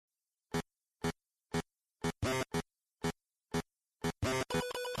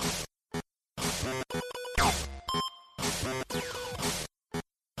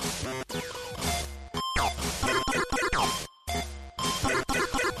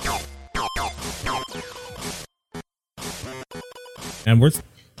And we're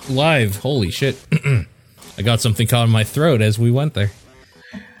live. Holy shit. I got something caught in my throat as we went there.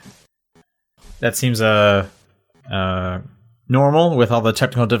 That seems normal with all the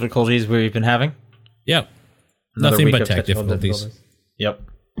technical difficulties we've been having. Yep. Nothing but tech difficulties. Yep.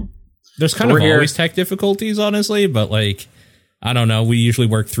 There's kind of always tech difficulties, honestly, but like, I don't know. We usually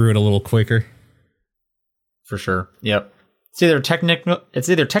work through it a little quicker. For sure. Yep. It's either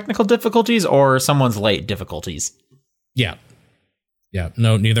technical difficulties or someone's late difficulties. Yeah. Yeah.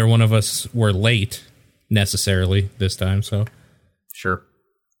 No, neither one of us were late necessarily this time, so. Sure.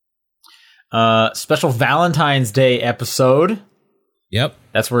 Special Valentine's Day episode. Yep.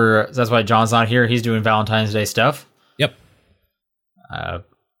 That's why John's not here. He's doing Valentine's Day stuff. Yep.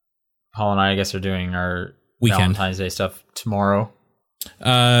 Paul and I guess, are doing our weekend Valentine's Day stuff tomorrow.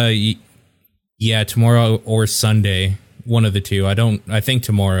 Yeah, tomorrow or Sunday. One of the two. I think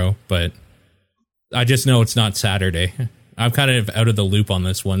tomorrow, but I just know it's not Saturday. I'm kind of out of the loop on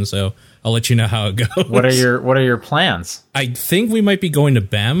this one, so I'll let you know how it goes. What are your plans? I think we might be going to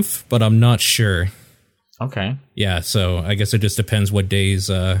Banff, but I'm not sure. Okay. Yeah, so I guess it just depends what days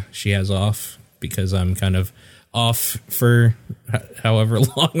she has off, because I'm kind of off for however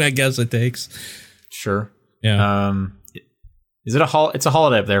long I guess it takes. Sure. Yeah. Is it it's a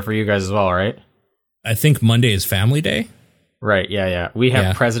holiday up there for you guys as well, right? I think Monday is Family Day. Right. Yeah. We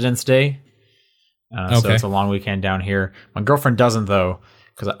have President's Day. So it's a long weekend down here. My girlfriend doesn't, though,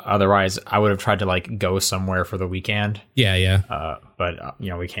 because otherwise I would have tried to like go somewhere for the weekend. Yeah. But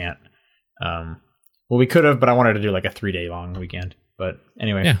we can't. Well, we could have, but I wanted to do like a 3-day long weekend. But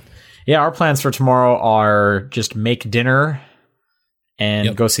anyway, yeah. Our plans for tomorrow are just make dinner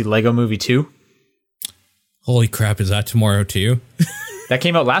and go see Lego Movie 2. Holy crap! Is that tomorrow too? That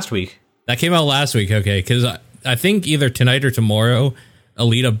came out last week. Okay, because I think either tonight or tomorrow,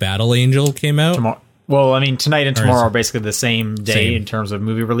 Alita Battle Angel came out. Well, I mean, tonight and tomorrow are basically the same day in terms of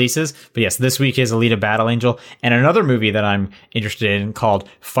movie releases. But yes, this week is Alita Battle Angel. And another movie that I'm interested in called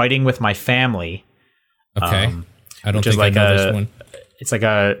Fighting with My Family. Okay. I don't think I know this one. It's like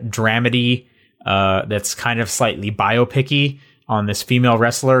a dramedy that's kind of slightly biopic-y on this female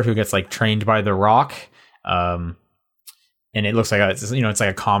wrestler who gets like trained by The Rock. And it looks like it's like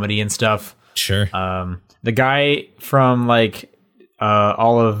a comedy and stuff. Sure. The guy from like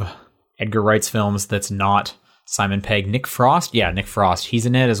all of Edgar Wright's films that's not Simon Pegg, Nick Frost. Yeah, Nick Frost. He's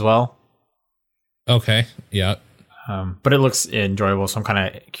in it as well. Okay. Yeah. But it looks enjoyable, so I'm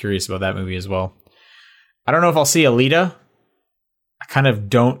kind of curious about that movie as well. I don't know if I'll see Alita. I kind of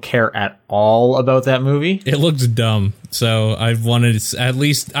don't care at all about that movie. It looks dumb, so I want to at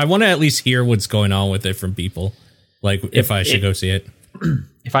least hear what's going on with it from people. Like if I should go see it.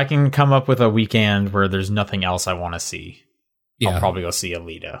 If I can come up with a weekend where there's nothing else I want to see, I'll probably go see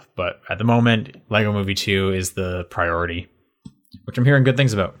Alita. But at the moment, Lego Movie 2 is the priority, which I'm hearing good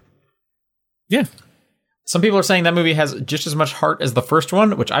things about. Yeah. Some people are saying that movie has just as much heart as the first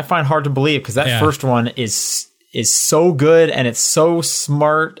one, which I find hard to believe because that first one is so good and it's so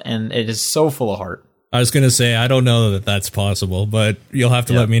smart and it is so full of heart. I was going to say, I don't know that that's possible, but you'll have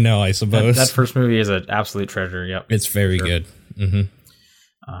to let me know, I suppose. That first movie is an absolute treasure. Yep. It's very good. Mm-hmm.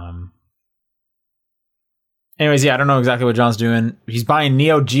 Anyways, I don't know exactly what John's doing. He's buying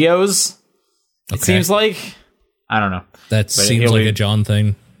Neo Geos. It seems like. I don't know. That seems like a John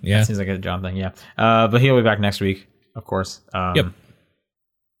thing. Yeah. That seems like a John thing, yeah. But he'll be back next week, of course. Yep.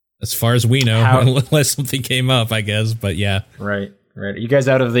 As far as we know, unless something came up, I guess. But yeah. Right. You guys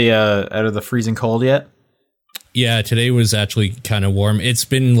out of the freezing cold yet? Yeah, today was actually kind of warm. It's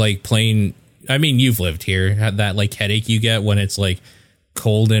been like plain. I mean, you've lived here. That like headache you get when it's like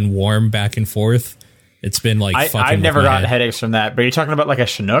cold and warm back and forth. It's been like I've never gotten headaches from that. But are you talking about like a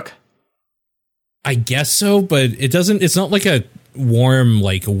Chinook? I guess so, but it doesn't. It's not like a warm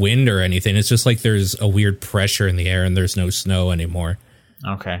like wind or anything. It's just like there's a weird pressure in the air and there's no snow anymore.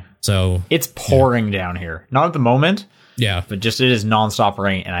 Okay, so it's pouring down here. Not at the moment. Yeah, but just it is nonstop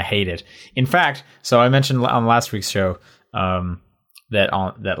rain, and I hate it. In fact, so I mentioned on last week's show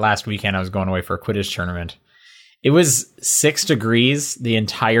that last weekend I was going away for a Quidditch tournament. It was 6 degrees the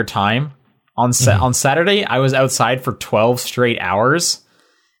entire time. On Saturday, I was outside for 12 straight hours,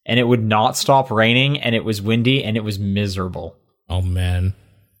 and it would not stop raining, and it was windy, and it was miserable. Oh man,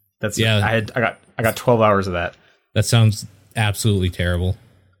 I got 12 hours of that. That sounds absolutely terrible.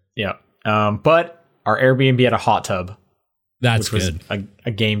 Yeah, but our Airbnb had a hot tub. That's good.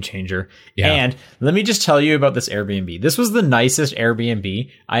 A game changer. Yeah. And let me just tell you about this Airbnb. This was the nicest Airbnb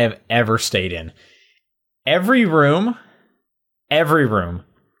I have ever stayed in. Every room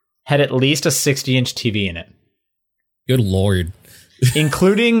had at least a 60-inch TV in it. Good Lord.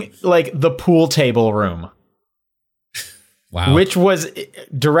 Including like the pool table room. Wow. which was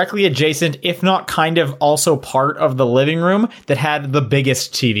directly adjacent, if not kind of also part of the living room that had the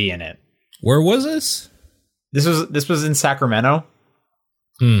biggest TV in it. Where was this? This was in Sacramento.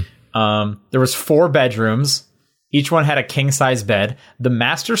 There was 4 bedrooms. Each one had a king size bed. The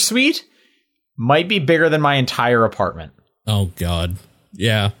master suite might be bigger than my entire apartment. Oh God.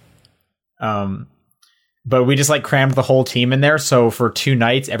 Yeah. But we just like crammed the whole team in there. So for 2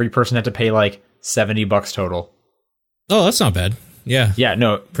 nights, every person had to pay like $70 total. Oh, that's not bad. Yeah. Yeah,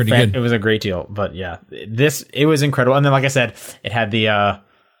 no, Pretty good. It was a great deal. But yeah, it was incredible. And then, like I said, it had the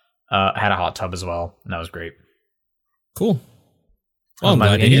had a hot tub as well, and that was great. Cool. Well, I'm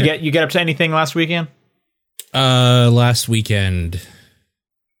glad to you hear. get up to anything last weekend? Last weekend,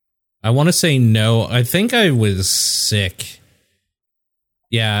 I want to say no. I think I was sick.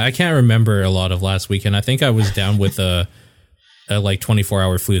 Yeah, I can't remember a lot of last weekend. I think I was down with a like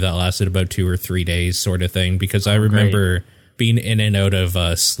 24-hour flu that lasted about 2 or 3 days, sort of thing. Because I remember being in and out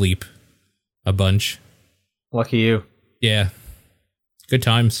of sleep a bunch. Lucky you. Yeah, good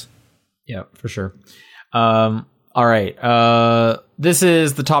times. Yeah, for sure. All right. This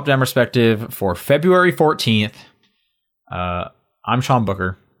is the top down perspective for February 14th. I'm Sean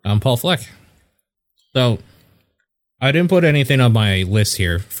Booker. I'm Paul Fleck. So I didn't put anything on my list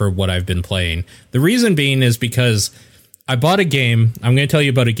here for what I've been playing. The reason being is because I bought a game. I'm going to tell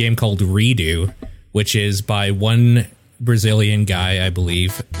you about a game called Redo, which is by one Brazilian guy, I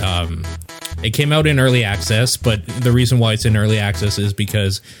believe. It came out in early access, but the reason why it's in early access is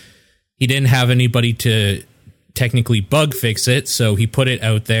because he didn't have anybody to technically bug fix it, so he put it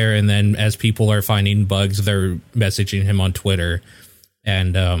out there, and then as people are finding bugs, they're messaging him on Twitter,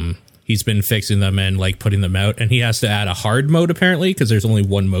 and he's been fixing them and like putting them out, and he has to add a hard mode apparently because there's only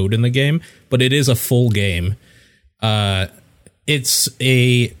one mode in the game, but it is a full game. It's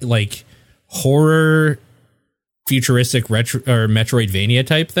a like horror futuristic retro or Metroidvania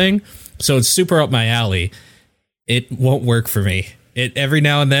type thing, so it's super up my alley. It won't work for me. It every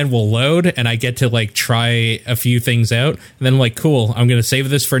now and then will load, and I get to like try a few things out, and then I'm like, cool, I'm gonna save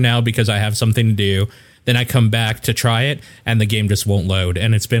this for now because I have something to do. Then I come back to try it, and the game just won't load,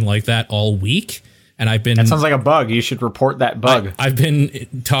 and it's been like that all week. And I've been— That sounds like a bug. You should report that bug. I've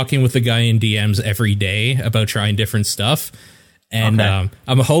been talking with the guy in DMs every day about trying different stuff. And Okay.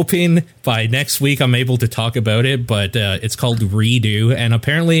 I'm hoping by next week I'm able to talk about it, but it's called Redo, and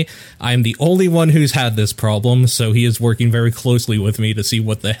apparently I'm the only one who's had this problem, so he is working very closely with me to see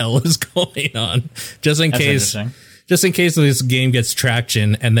what the hell is going on, just in case this game gets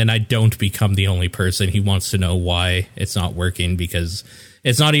traction, and then I don't become the only person. He wants to know why it's not working, because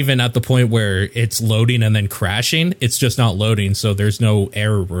it's not even at the point where it's loading and then crashing. It's just not loading, so there's no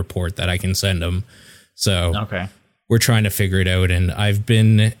error report that I can send him. So Okay. we're trying to figure it out, and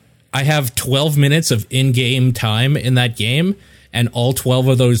I have 12 minutes of in-game time in that game, and all 12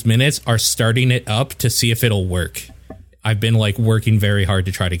 of those minutes are starting it up to see if it'll work. I've been like working very hard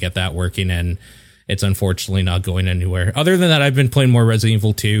to try to get that working, and it's unfortunately not going anywhere. Other than that, I've been playing more Resident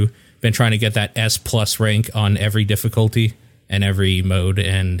Evil 2, been trying to get that S+ rank on every difficulty and every mode,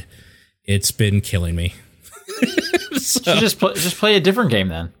 and it's been killing me. So just play a different game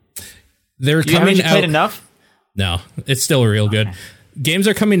then. They're Haven't coming you played out. enough? No, it's still real good. Games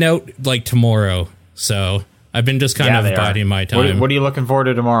are coming out like tomorrow, so I've been just kind of biding my time. What are you looking forward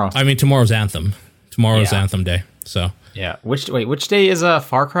to tomorrow? I mean, tomorrow's Anthem. Tomorrow's Anthem Day. So Yeah. Which day is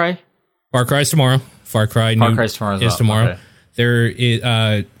Far Cry? Far Cry's tomorrow. Far Cry's tomorrow as is well. tomorrow. Okay. There is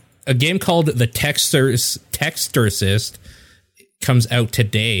a game called The Textorcist comes out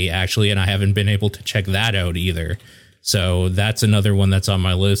today, actually, and I haven't been able to check that out either. So that's another one that's on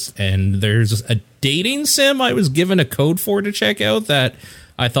my list. And there's a dating sim I was given a code for to check out that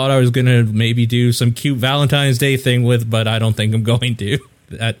I thought I was going to maybe do some cute Valentine's Day thing with, but I don't think I'm going to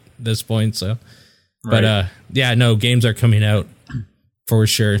at this point. So, Right. but yeah, no, games are coming out for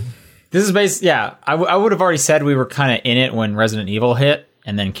sure. This is based. Yeah, I would have already said we were kind of in it when Resident Evil hit,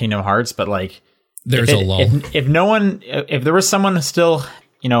 and then Kingdom Hearts. But like, There's a lull. If there was someone still,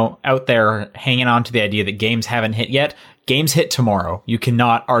 out there hanging on to the idea that games haven't hit yet, games hit tomorrow. You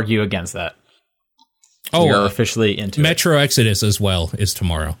cannot argue against that. Oh, we are officially into Metro Exodus as well is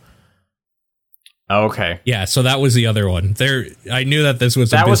tomorrow. Okay. Yeah, so that was the other one. I knew that this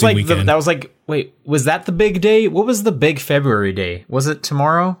was a busy weekend. Wait, was that the big day? What was the big February day? Was it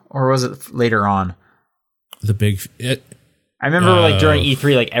tomorrow or was it later on? I remember during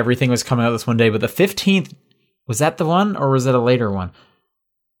E3, like everything was coming out this one day, but the 15th, was that the one or was it a later one?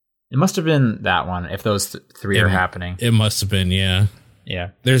 It must have been that one if those three are happening. It must have been, yeah. Yeah.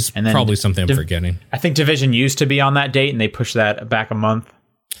 There's probably something I'm forgetting. I think Division used to be on that date and they pushed that back a month.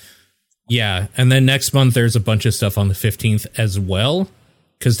 Yeah, and then next month there's a bunch of stuff on the 15th as well,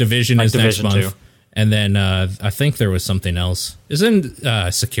 because Division is Division next month. 2. And then I think there was something else. Isn't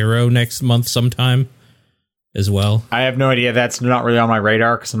Sekiro next month sometime as well? I have no idea. That's not really on my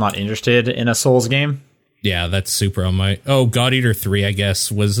radar because I'm not interested in a Souls game. Yeah, that's super on my... Oh, God Eater 3, I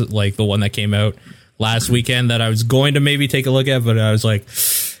guess, was like the one that came out last weekend that I was going to maybe take a look at, but I was like,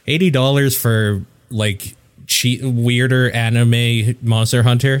 $80 for like cheap, weirder anime Monster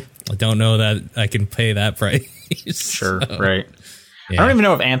Hunter? I don't know that I can pay that price. Sure, right. Yeah. I don't even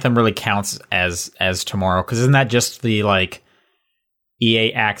know if Anthem really counts as tomorrow, because isn't that just the like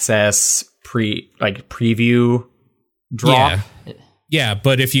EA Access preview drop? Yeah,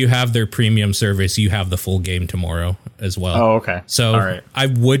 but if you have their premium service, you have the full game tomorrow as well. Oh, okay. So all right. I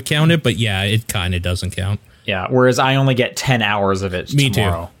would count it, but yeah, it kind of doesn't count. Yeah, whereas I only get 10 hours of it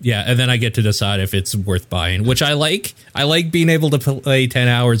tomorrow. Too. Yeah, and then I get to decide if it's worth buying, which I like. I like being able to play 10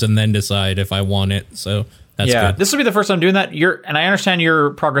 hours and then decide if I want it. So that's good. This will be the first time doing that. And I understand your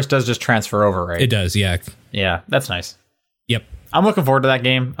progress does just transfer over, right? It does, yeah. Yeah, that's nice. Yep. I'm looking forward to that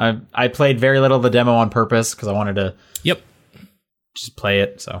game. I played very little of the demo on purpose because I wanted to just play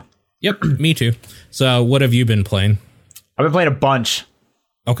it. So Yep, me too. So what have you been playing? I've been playing a bunch.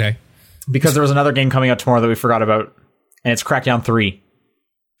 Okay. Because there was another game coming out tomorrow that we forgot about, and it's Crackdown 3.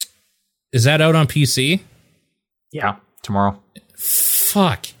 Is that out on PC? Yeah, tomorrow.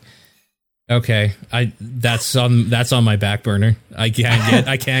 Fuck. Okay, that's on my back burner. I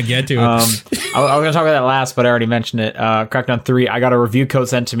can't get to it. I was going to talk about that last, but I already mentioned it. Crackdown 3. I got a review code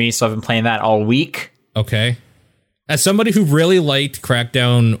sent to me, so I've been playing that all week. Okay. As somebody who really liked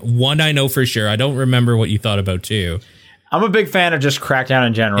Crackdown 1, I know for sure. I don't remember what you thought about 2. I'm a big fan of just Crackdown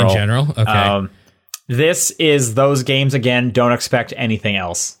in general. In general? Okay. This is those games, again, don't expect anything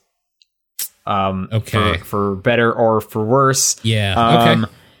else. Okay. For better or for worse. Yeah,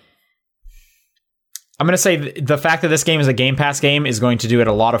 okay. I'm going to say the fact that this game is a Game Pass game is going to do it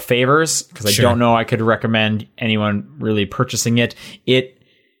a lot of favors, because I don't know I could recommend anyone really purchasing it. It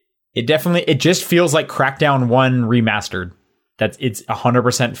just feels like Crackdown 1 remastered. It's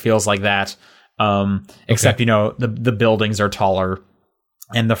 100% feels like that. Except, the buildings are taller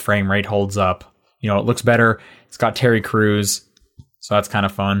and the frame rate holds up. It looks better. It's got Terry Crews, so that's kind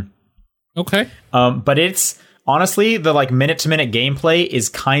of fun. Okay. But it's honestly, the like minute to minute gameplay is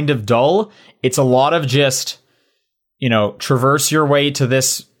kind of dull. It's a lot of just, traverse your way to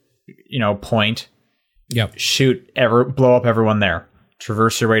this, point. Yep. Blow up everyone there.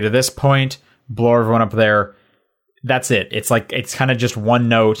 Traverse your way to this point, blow everyone up there. That's it. It's kind of just one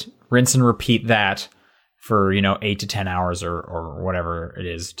note, rinse and repeat that for, 8 to 10 hours or whatever it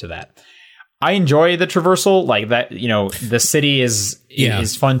is to that. I enjoy the traversal, like that, the city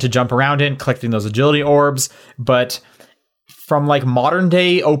is fun to jump around in, collecting those agility orbs, but from like modern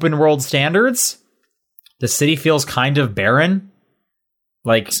day open world standards, the city feels kind of barren.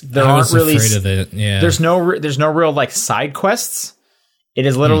 Like there aren't really, there's no real like side quests. It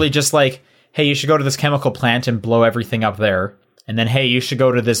is literally just like, hey, you should go to this chemical plant and blow everything up there. And then, hey, you should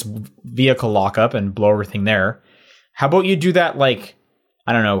go to this vehicle lockup and blow everything there. How about you do that,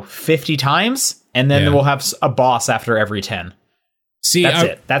 50 times? And then we'll have a boss after every 10. See, that's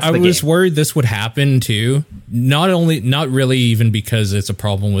it. That's I was worried this would happen too. Not really even because it's a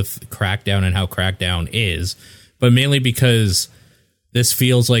problem with Crackdown and how Crackdown is, but mainly because this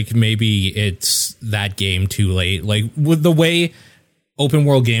feels like maybe it's that game too late. Like with the way open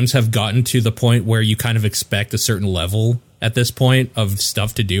world games have gotten to the point where you kind of expect a certain level at this point of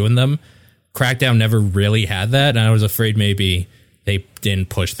stuff to do in them. Crackdown never really had that, and I was afraid maybe they didn't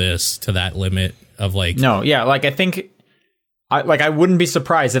push this to that limit of like... No, yeah, I think... I wouldn't be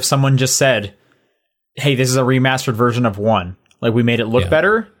surprised if someone just said, hey, this is a remastered version of 1. Like, we made it look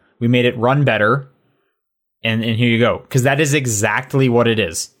better, we made it run better, and here you go. Because that is exactly what it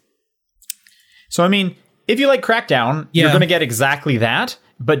is. So, I mean, if you like Crackdown, you're going to get exactly that,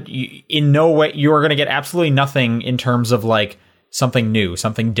 but in no way, you are going to get absolutely nothing in terms of, like, something new,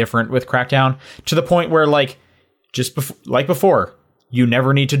 something different with Crackdown, to the point where, like, like before, you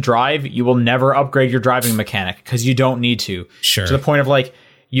never need to drive. You will never upgrade your driving mechanic because you don't need to. Sure. To the point of like,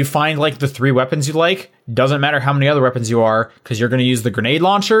 you find like the 3 weapons you like. Doesn't matter how many other weapons you are, because you're going to use the grenade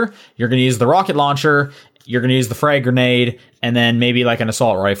launcher, you're going to use the rocket launcher, you're going to use the frag grenade, and then maybe like an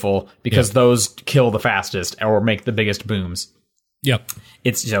assault rifle, because those kill the fastest or make the biggest booms. Yep.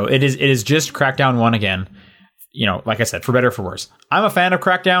 It is just Crackdown 1 again. Like I said, for better or for worse. I'm a fan of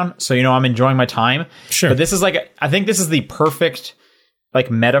Crackdown, so I'm enjoying my time. Sure. But this is I think this is the perfect like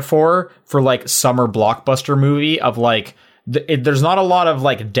metaphor for like summer blockbuster movie of like there's not a lot of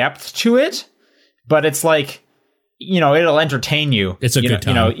like depth to it, but it's like it'll entertain you. It's a good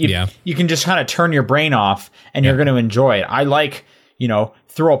time. You can just kind of turn your brain off and you're going to enjoy it. I like,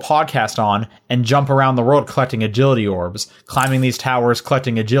 throw a podcast on and jump around the world collecting agility orbs, climbing these towers,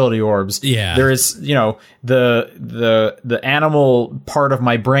 collecting agility orbs. Yeah. There is, the animal part of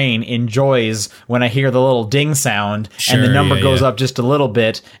my brain enjoys when I hear the little ding sound and the number goes up just a little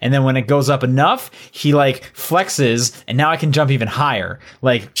bit. And then when it goes up enough, he like flexes and now I can jump even higher.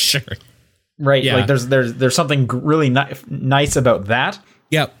 Like, sure. Right. Yeah. Like there's something really nice about that.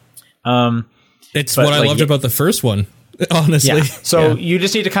 Yep. It's what I loved about the first one. Honestly. Yeah. So you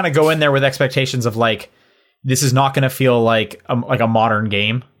just need to kind of go in there with expectations of like, this is not going to feel like a modern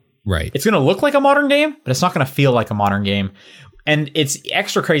game. Right. It's going to look like a modern game, but it's not going to feel like a modern game. And it's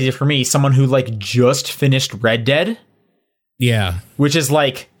extra crazy for me, someone who like just finished Red Dead. Yeah. Which is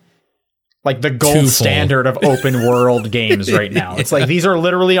like the gold standard of open world games right now. It's like these are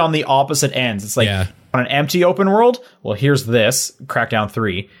literally on the opposite ends. It's like on an empty open world, well, here's this Crackdown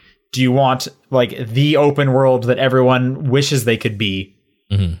 3. Do you want like the open world that everyone wishes they could be?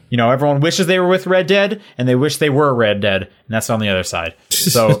 Mm-hmm. Everyone wishes they were with Red Dead and they wish they were Red Dead, and that's on the other side.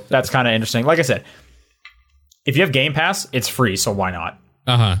 So that's kind of interesting. Like I said, if you have Game Pass, it's free, so why not?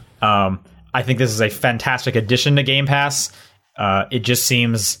 I think this is a fantastic addition to Game Pass. It just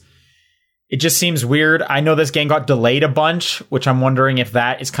seems weird. I know this game got delayed a bunch, which I'm wondering if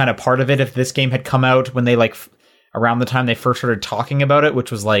that is kind of part of it. If this game had come out when they around the time they first started talking about it,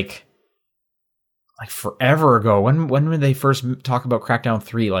 which was like forever ago. When did they first talk about Crackdown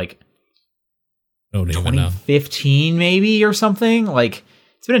 3? Like 2015 maybe or something? Like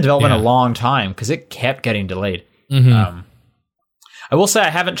it's been in development a long time because it kept getting delayed. Mm-hmm. I will say I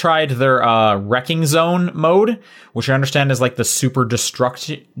haven't tried their Wrecking Zone mode, which I understand is like the super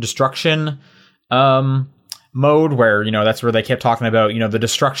destruction mode where, that's where they kept talking about, the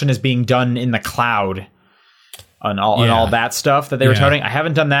destruction is being done in the cloud and all that stuff that they were touting. I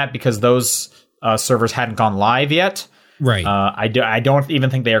haven't done that because those servers hadn't gone live yet. Right. I don't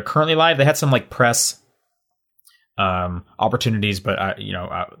even think they are currently live. They had some like press opportunities, but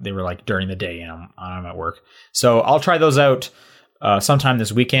they were like during the day and I'm at work. So I'll try those out sometime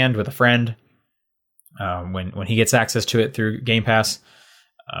this weekend with a friend when he gets access to it through Game Pass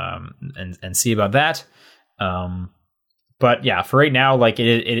and see about that. But yeah, for right now, like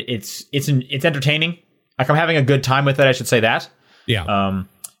it's entertaining. Like I'm having a good time with it. I should say that. Yeah.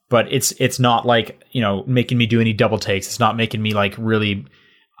 But it's not like, making me do any double takes. It's not making me like really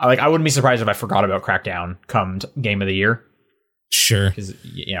like, I wouldn't be surprised if I forgot about Crackdown come Game of the Year. Sure. Because,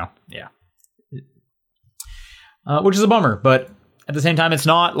 which is a bummer, but at the same time, it's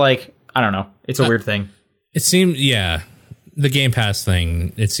not like, I don't know. It's a weird thing. It seemed, the Game Pass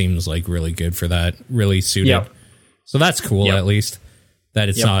thing, it seems like really good for that. Really suited. Yep. So that's cool, at least. That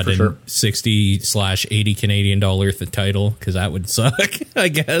it's not a 60/80 Canadian dollar title, because that would suck, I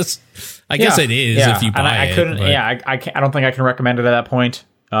guess. I guess it is if you buy it. I don't think I can recommend it at that point.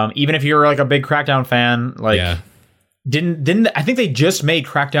 Even if you're like a big Crackdown fan, like didn't I think they just made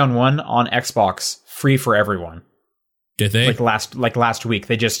Crackdown 1 on Xbox free for everyone. Did they? Like last week.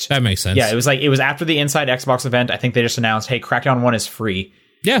 They just That makes sense. Yeah, it was after the Inside Xbox event. I think they just announced, hey, Crackdown 1 is free.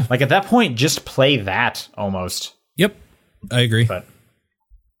 Yeah. Like at that point, just play that almost. Yep. I agree. But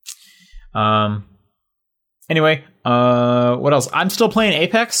anyway, what else? I'm still playing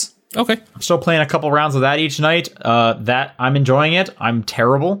Apex. Okay. I'm still playing a couple rounds of that each night. That I'm enjoying it. I'm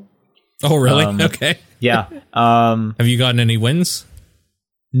terrible. Oh, really? Okay. Yeah. Have you gotten any wins?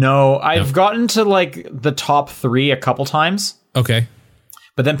 No, I've gotten to like the top 3 a couple times. Okay.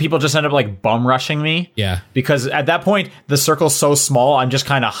 But then people just end up like bum rushing me. Yeah. Because at that point, the circle's so small, I'm just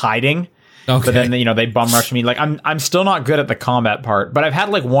kind of hiding. Okay. But then, they bum rush me. Like I'm still not good at the combat part, but I've had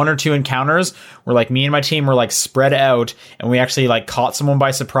like 1 or 2 encounters where like me and my team were like spread out and we actually like caught someone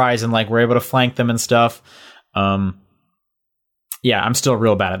by surprise and like we're able to flank them and stuff. Yeah, I'm still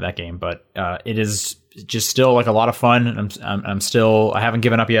real bad at that game, but it is just still like a lot of fun. And I'm still, I haven't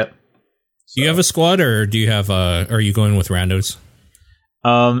given up yet. So. Do you have a squad or do you have are you going with randos?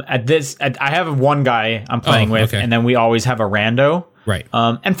 I have one guy I'm playing with, and then we always have a rando. Right.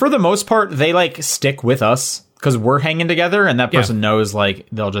 And for the most part, they like stick with us because we're hanging together and that person knows like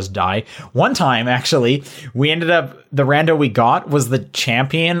they'll just die. One time, actually, we ended up, the rando we got was the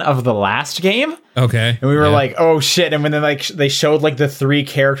champion of the last game. Okay. And we were like, oh shit. And when they showed like the 3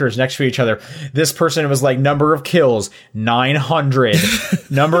 characters next to each other, this person was like number of kills, 900,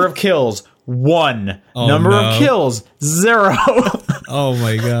 number of kills, 1, number of kills, 0. Oh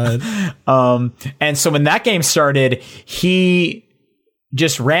my God. And so when that game started, he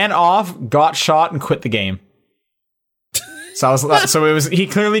just ran off, got shot, and quit the game. So he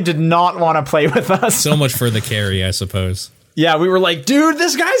clearly did not want to play with us. So much for the carry, I suppose. Yeah, we were like, dude,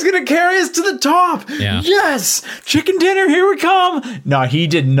 this guy's going to carry us to the top. Yeah. Yes. Chicken dinner, here we come. No, he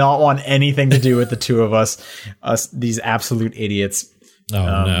did not want anything to do with the two of us, these absolute idiots. Oh,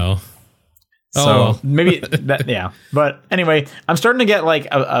 no. So maybe that, yeah. But anyway, I'm starting to get like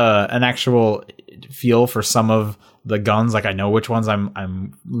an actual feel for some of the guns. Like I know which ones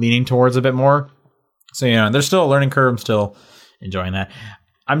I'm leaning towards a bit more. So, there's still a learning curve. I'm still enjoying that.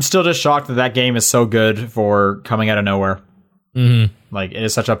 I'm still just shocked that game is so good for coming out of nowhere. Mm-hmm. Like it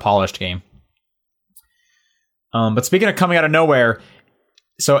is such a polished game. But speaking of coming out of nowhere,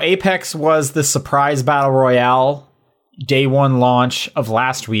 so Apex was the surprise battle royale day one launch of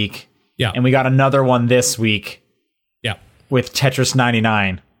last week. Yeah. And we got another one this week. Yeah. With Tetris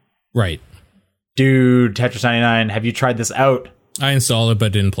 99. Right. Dude, Tetris 99, have you tried this out? I installed it,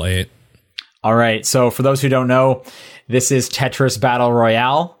 but didn't play it. All right. So for those who don't know, this is Tetris Battle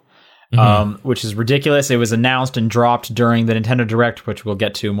Royale, which is ridiculous. It was announced and dropped during the Nintendo Direct, which we'll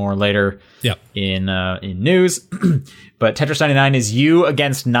get to more later in news. But Tetris 99 is you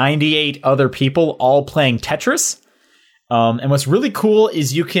against 98 other people all playing Tetris. And what's really cool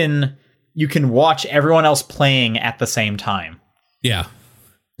is you can watch everyone else playing at the same time. Yeah.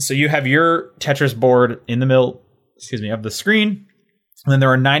 So you have your Tetris board in the middle, of the screen. And then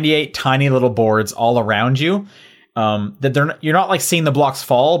there are 98 tiny little boards all around you. You're not like seeing the blocks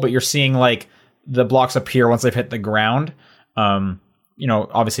fall, but you're seeing like the blocks appear once they've hit the ground.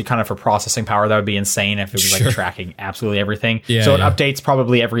 Obviously kind of for processing power, that would be insane if it was like tracking absolutely everything. Yeah, so it updates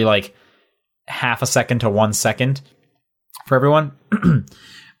probably every like half a second to 1 second for everyone.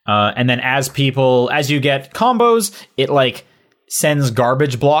 And then as you get combos, it like sends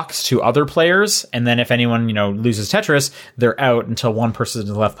garbage blocks to other players, and then if anyone loses Tetris, they're out until one person is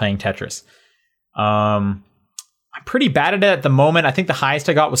left playing Tetris. I'm pretty bad at it at the moment. I think the highest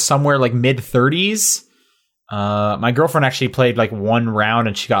I got was somewhere like mid 30s. My girlfriend actually played like one round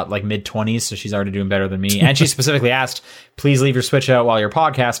and she got like mid 20s, so she's already doing better than me. And she specifically asked, "Please leave your Switch out while you're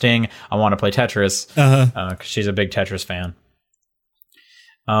podcasting. I want to play Tetris," because she's a big Tetris fan.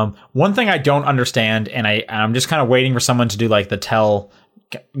 One thing I don't understand, and I'm just kind of waiting for someone to do like the tell,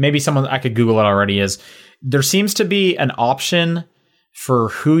 maybe someone, I could Google it already, is there seems to be an option for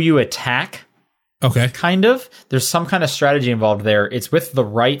who you attack. Okay. Kind of. There's some kind of strategy involved there. It's with the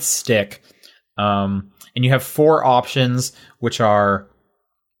right stick. And you have 4 options, which are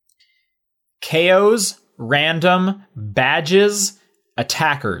KOs, random, badges,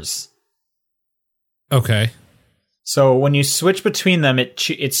 attackers. Okay. So when you switch between them,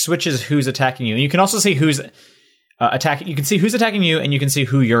 it switches who's attacking you. And you can also see who's attacking. You can see who's attacking you, and you can see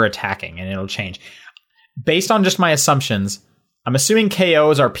who you're attacking, and it'll change. Based on just my assumptions, I'm assuming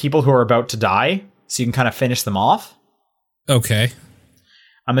KOs are people who are about to die, so you can kind of finish them off. Okay.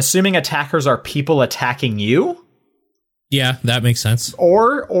 I'm assuming attackers are people attacking you. Yeah, that makes sense.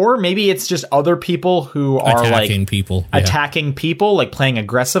 Or maybe it's just other people who are attacking like people. Yeah. Attacking people, like playing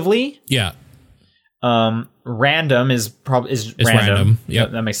aggressively. Yeah. Random is random. Yeah,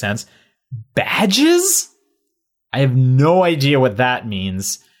 that makes sense. Badges? I have no idea what that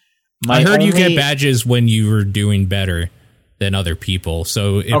means. I heard you get badges when you were doing better than other people.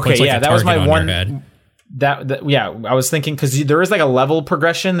 So it puts like a that was target my on one. Your head. I was thinking because there is like a level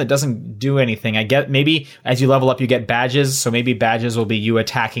progression that doesn't do anything. I get maybe as you level up, you get badges. So maybe badges will be you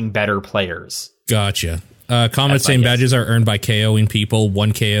attacking better players. Gotcha. Comments saying badges are earned by KOing people.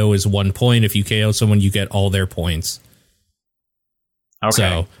 1 KO is 1 point. If you KO someone, you get all their points. Okay.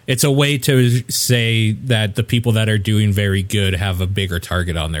 So it's a way to say that the people that are doing very good have a bigger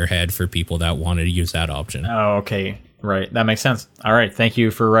target on their head for people that wanted to use that option. Oh, okay. Right. That makes sense. All right. Thank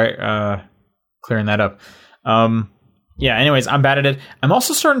you for clearing that up. Anyways, I'm bad at it. I'm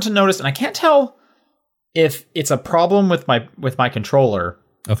also starting to notice, and I can't tell if it's a problem with my controller.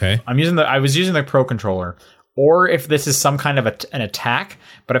 Okay. I was using the Pro controller, or if this is some kind of an attack,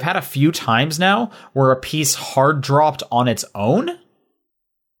 but I've had a few times now where a piece hard dropped on its own.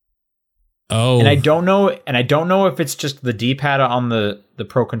 Oh. And I don't know if it's just the D-pad on the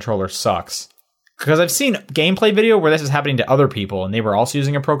Pro controller sucks. Because I've seen gameplay video where this is happening to other people and they were also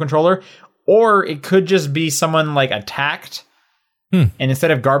using a Pro controller, or it could just be someone like attacked. And instead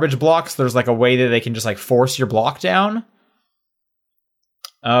of garbage blocks, there's like a way that they can just like force your block down.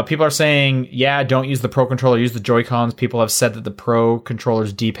 People are saying, don't use the Pro controller, use the Joy-Cons. People have said that the Pro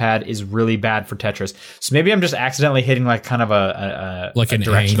controller's D-pad is really bad for Tetris. So maybe I'm just accidentally hitting like kind of a an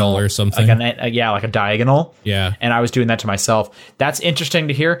angle or something. Like a diagonal. Yeah. And I was doing that to myself. That's interesting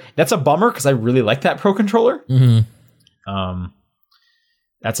to hear. That's a bummer because I really like that Pro controller. Mm-hmm.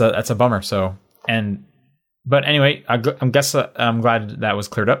 That's a bummer. So, and But anyway, I'm glad that was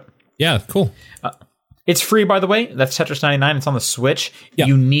cleared up. Yeah, cool. It's free, by the way. That's Tetris 99. It's on the Switch. Yeah.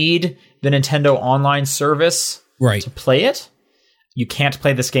 You need the Nintendo Online service Right. to play it. You can't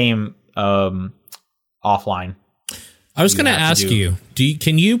play this game offline. I was going to ask you,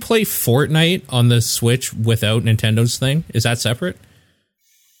 can you play Fortnite on the Switch without Nintendo's thing? Is that separate?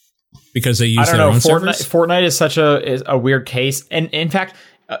 Because they use their own servers? Fortnite is such a weird case. And in fact,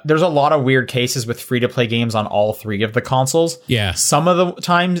 there's a lot of weird cases with free-to-play games on all three of the consoles. Yeah. Some of the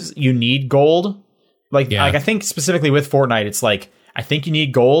times you need gold. Like I think specifically with Fortnite, it's like, I think you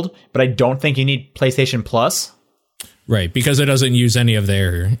need gold, but I don't think you need PlayStation Plus. Right, because it doesn't use any of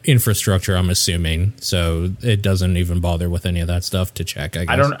their infrastructure, I'm assuming. So it doesn't even bother with any of that stuff to check, I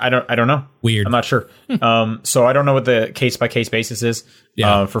guess. I don't know. Weird. I'm not sure. So I don't know what the case-by-case basis is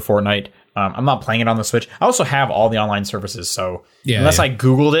for Fortnite. I'm not playing it on the Switch. I also have all the online services, so unless I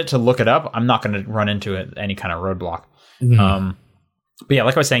Googled it to look it up, I'm not going to run into any kind of roadblock. Mm-hmm. But yeah,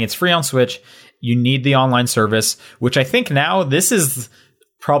 like I was saying, it's free on Switch. You need the online service, which I think now this is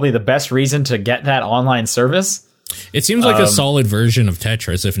probably the best reason to get that online service. It seems like a solid version of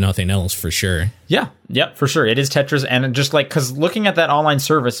Tetris, if nothing else, for sure. Yeah, for sure. It is Tetris. And just like, because looking at that online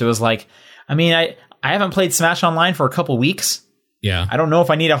service, it was like, I mean, I haven't played Smash Online for a couple weeks. Yeah. I don't know if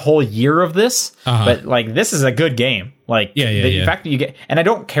I need a whole year of this, but like, this is a good game. Like, the fact that you get, and I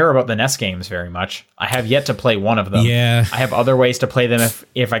don't care about the NES games very much. I have yet to play one of them. Yeah. I have other ways to play them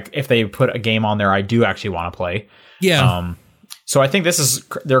if they put a game on there I do actually want to play. Yeah. So I think this is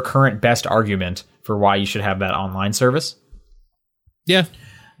their current best argument for why you should have that online service. Yeah.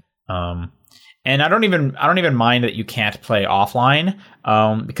 And I don't even mind that you can't play offline.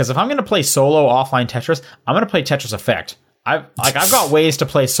 Because if I'm going to play solo offline Tetris, I'm going to play Tetris Effect. I've got ways to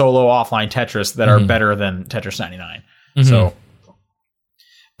play solo offline Tetris that are better than Tetris 99. Mm-hmm. So,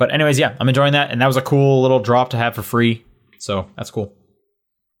 but anyways, yeah, I'm enjoying that. And that was a cool little drop to have for free. So that's cool.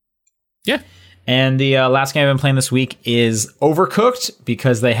 Yeah. And the last game I've been playing this week is Overcooked,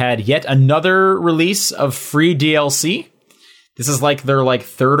 because they had yet another release of free DLC. This is like their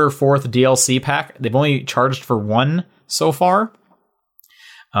third or fourth DLC pack. They've only charged for one so far.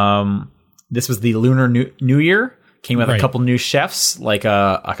 This was the Lunar New Year. Came with a couple new chefs, like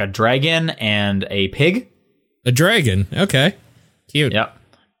a dragon and a pig. A dragon, okay, cute. Yep.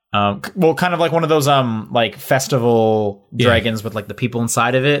 Well, kind of like one of those like festival dragons with like the people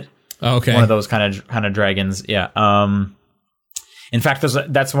inside of it. Okay. One of those kind of dragons. Yeah. In fact,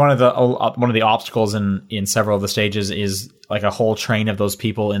 that's one of the obstacles in several of the stages is like a whole train of those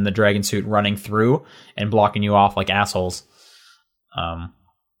people in the dragon suit running through and blocking you off like assholes.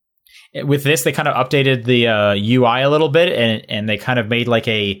 With this, they kind of updated the UI a little bit, and they kind of made like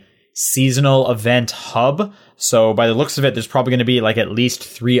a seasonal event hub. So by the looks of it, there's probably going to be like at least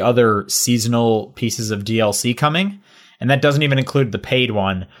 3 other seasonal pieces of DLC coming. And that doesn't even include the paid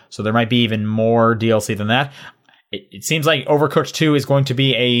one. So there might be even more DLC than that. It seems like Overcooked 2 is going to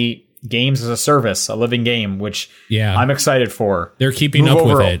be a games as a service, a living game, which I'm excited for. They're keeping up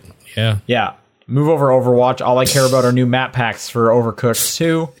with it. Yeah. Yeah. Move over Overwatch. All I care about are new map packs for Overcooked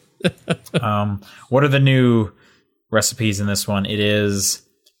 2. What are the new recipes in this one? It is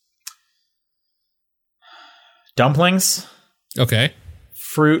dumplings. Okay.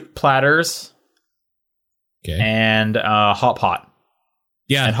 Fruit platters. Okay. And hot pot.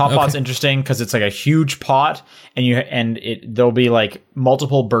 Yeah. And hot pot's interesting because it's like a huge pot, and there'll be like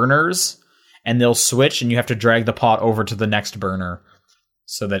multiple burners, and they'll switch, and you have to drag the pot over to the next burner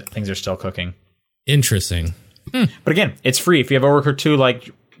so that things are still cooking. Interesting. But again, it's free. If you have Overcooked 2,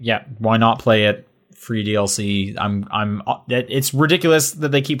 why not play it? Free DLC. It's ridiculous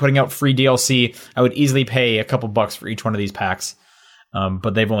that they keep putting out free DLC. I would easily pay a couple bucks for each one of these packs.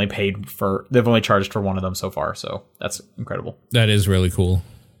 But they've only charged for one of them so far, so that's incredible. That is really cool.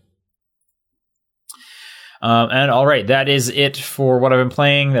 And all right, that is it for what I've been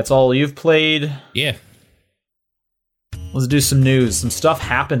playing. That's all you've played. Yeah. Let's do some news. Some stuff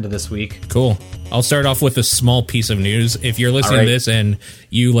happened this week. Cool. I'll start off with a small piece of news. If you're listening to this and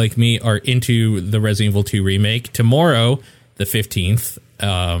you, like me, are into the Resident Evil 2 remake, tomorrow, the 15th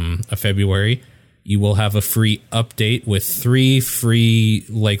of February, you will have a free update with 3 free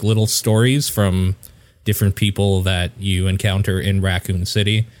little stories from different people that you encounter in Raccoon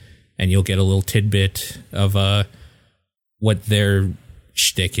City, and you'll get a little tidbit of what their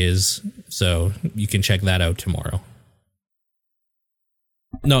shtick is. So you can check that out tomorrow.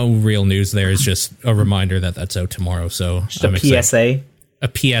 No real news there. It's just a reminder that that's out tomorrow. So just I'm a PSA. A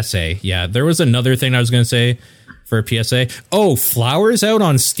PSA. Yeah. There was another thing I was going to say for a PSA. Oh, Flower's out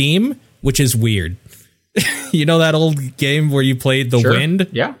on Steam, which is weird. You know that old game where you played the wind?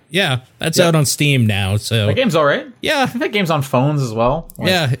 Yeah. Yeah, that's out on Steam now. So that game's all right. Yeah. I think that game's on phones as well.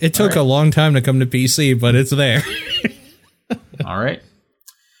 Yeah, it took a long time to come to PC, but it's there. All right.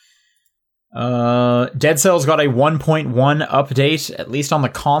 Dead Cells got a 1.1 update, at least on the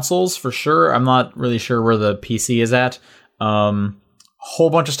consoles for sure. I'm not really sure where the PC is at. Whole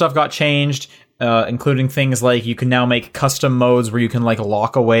bunch of stuff got changed, including things like you can now make custom modes where you can like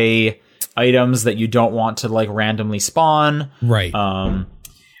lock away items that you don't want to like randomly spawn. Right.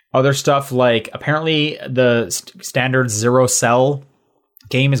 Other stuff like apparently the standard Zero Cell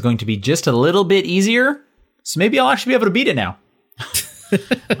game is going to be just a little bit easier. So maybe I'll actually be able to beat it now.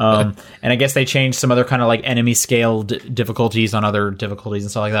 And I guess they changed some other kind of like enemy scale difficulties on other difficulties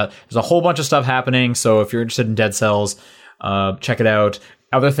and stuff like that. There's a whole bunch of stuff happening. So if you're interested in Dead Cells, check it out.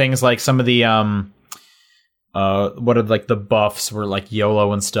 Other things like some of the what are like the buffs were like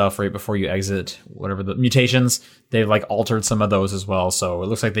YOLO and stuff right before you exit, whatever the mutations, they've like altered some of those as well. So it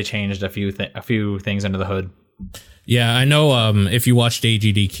looks like they changed a few things under the hood. Yeah, I know. If you watched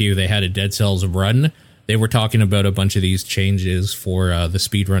AGDQ, they had a Dead Cells run. They were talking about a bunch of these changes for the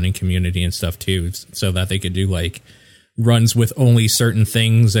speedrunning community and stuff too, so that they could do like runs with only certain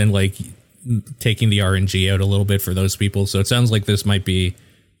things and like taking the RNG out a little bit for those people. So it sounds like this might be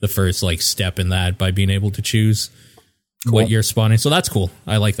the first like step in that by being able to choose what you're spawning. So that's cool.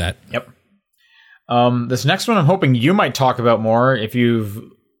 I like that. Yep. This next one I'm hoping you might talk about more if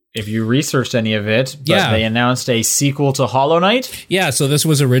you researched any of it. But they announced a sequel to Hollow Knight. Yeah, so this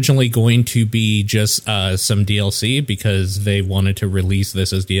was originally going to be just some DLC because they wanted to release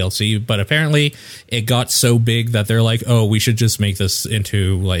this as DLC, but apparently it got so big that they're like, oh, we should just make this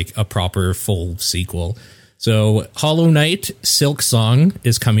into like a proper full sequel. So Hollow Knight Silk Song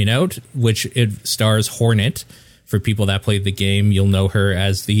is coming out, which it stars Hornet. For people that played the game, you'll know her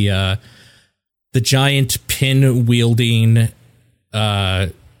as the giant pin wielding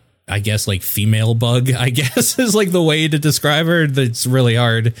I guess like female bug, I guess is like the way to describe her. That's really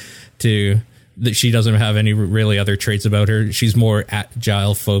hard to, that she doesn't have any really other traits about her. She's more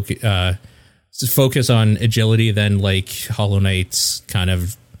agile focus on agility than like Hollow Knight's kind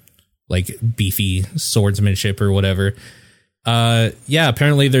of like beefy swordsmanship or whatever.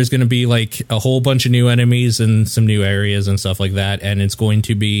 Apparently there's going to be like a whole bunch of new enemies and some new areas and stuff like that. And it's going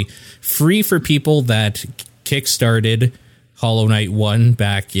to be free for people that kickstarted Hollow Knight 1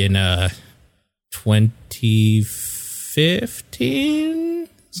 back in 2015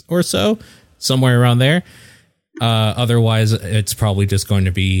 or so, somewhere around there. Otherwise, it's probably just going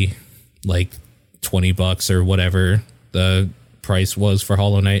to be like $20 or whatever the price was for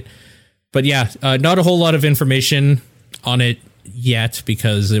Hollow Knight. But yeah, not a whole lot of information on it yet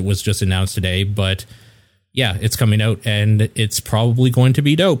because it was just announced today. But yeah, it's coming out and it's probably going to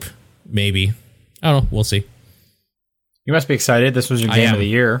be dope. Maybe. I don't know. We'll see. You must be excited. This was your game of the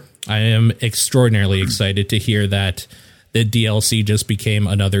year. I am extraordinarily excited to hear that the DLC just became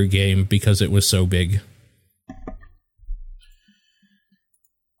another game because it was so big.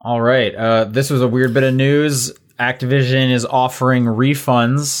 All right. This was a weird bit of news. Activision is offering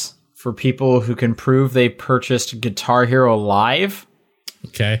refunds for people who can prove they purchased Guitar Hero Live.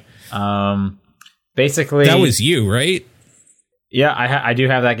 Okay. Basically, that was you, right? Yeah, I do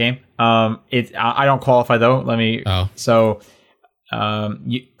have that game. I don't qualify though.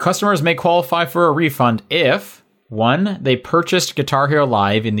 Customers may qualify for a refund if 1, they purchased Guitar Hero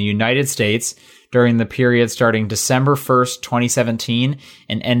Live in the United States during the period starting December 1st, 2017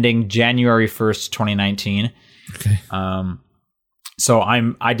 and ending January 1st, 2019. Okay. So I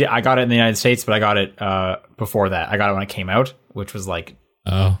got it in the United States, but I got it before that. I got it when it came out, which was like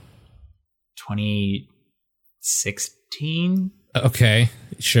 2016. Okay,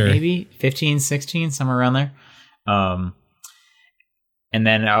 sure. Maybe 15, 16, somewhere around there. And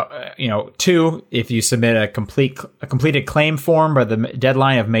then 2, if you submit a completed claim form by the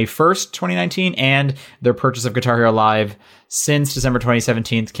deadline of May 1st, 2019, and their purchase of Guitar Hero Live since December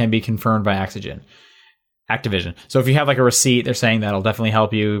 2017 can be confirmed by Activision. So if you have like a receipt, they're saying that'll definitely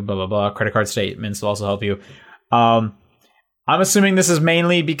help you, blah, blah, blah. Credit card statements will also help you. I'm assuming this is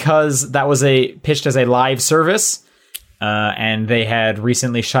mainly because that was pitched as a live service, and they had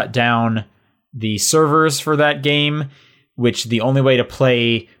recently shut down the servers for that game, which the only way to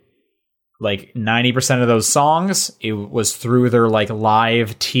play like 90% of those songs, it was through their like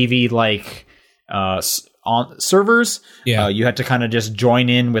live TV like on servers. Yeah, you had to kind of just join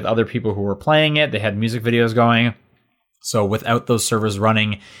in with other people who were playing it. They had music videos going. So without those servers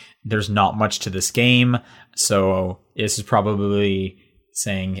running, there's not much to this game. So this is probably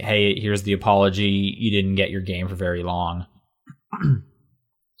saying, hey, here's the apology. You didn't get your game for very long.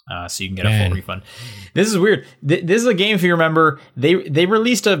 so you can get a full refund. This is weird. This is a game, if you remember, they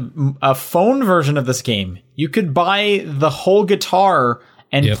released a phone version of this game. You could buy the whole guitar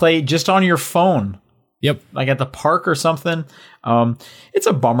and play just on your phone. Yep. Like at the park or something. It's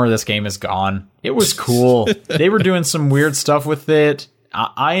a bummer this game is gone. It was cool. They were doing some weird stuff with it.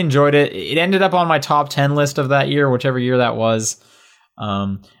 I enjoyed it. It ended up on my top 10 list of that year, whichever year that was.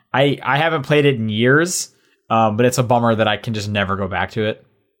 I haven't played it in years, but it's a bummer that I can just never go back to it.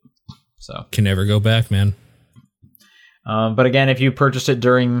 So can never go back, man. But again, if you purchased it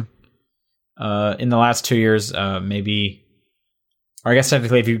during in the last 2 years, maybe, or I guess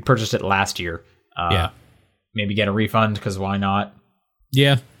technically if you purchased it last year, maybe get a refund, because why not?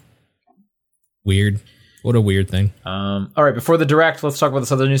 Yeah. Weird. What a weird thing. All right, before the direct, let's talk about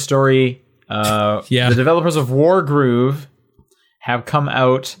this other news story. The developers of Wargroove have come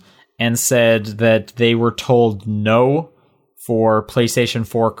out and said that they were told no for PlayStation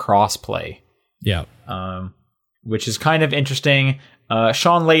 4 crossplay. Yeah. Which is kind of interesting.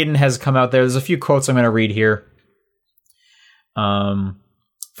 Sean Layden has come out there. There's a few quotes I'm going to read here.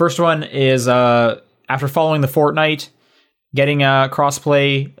 First one is, after following the Fortnite getting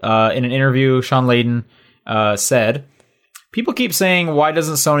crossplay, in an interview, Sean Layden said, "People keep saying, why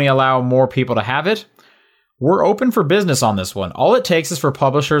doesn't Sony allow more people to have it? We're open for business on this one. All it takes is for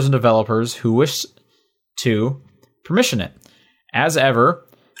publishers and developers who wish to permission it. As ever,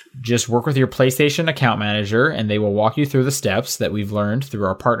 just work with your PlayStation account manager and they will walk you through the steps that we've learned through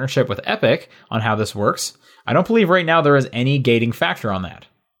our partnership with Epic on how this works. I don't believe right now there is any gating factor on that."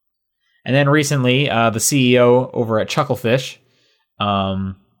 And then recently, the CEO over at Chucklefish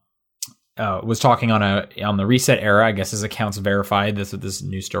was talking on the Reset Era. I guess his account's verified. That's what this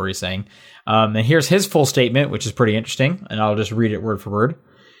news story is saying. And here's his full statement, which is pretty interesting. And I'll just read it word for word.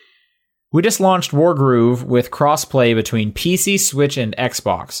 "We just launched Wargroove with crossplay between PC, Switch, and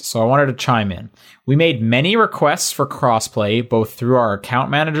Xbox, so I wanted to chime in. We made many requests for crossplay, both through our account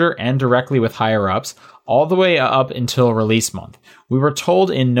manager and directly with higher-ups, all the way up until release month. We were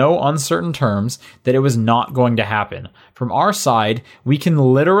told in no uncertain terms that it was not going to happen. From our side, we can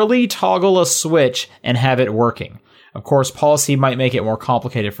literally toggle a switch and have it working. Of course, policy might make it more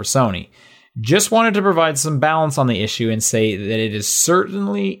complicated for Sony. Just wanted to provide some balance on the issue and say that it is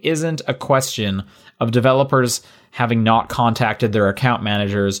certainly isn't a question of developers having not contacted their account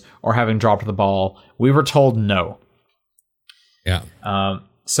managers or having dropped the ball. We were told no." Yeah.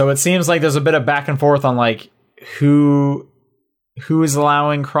 So it seems like there's a bit of back and forth on like who is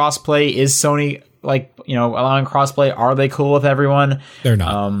allowing crossplay. Is Sony allowing crossplay? Are they cool with everyone? They're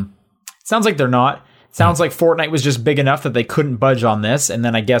not. Sounds like they're not. Sounds like Fortnite was just big enough that they couldn't budge on this, and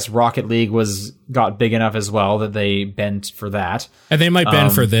then I guess Rocket League got big enough as well that they bent for that. And they might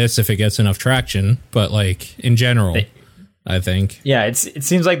bend for this if it gets enough traction, but like in general, I think. Yeah, it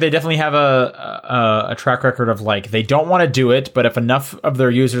seems like they definitely have a track record of like they don't want to do it, but if enough of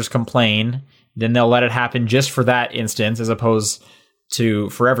their users complain, then they'll let it happen just for that instance, as opposed to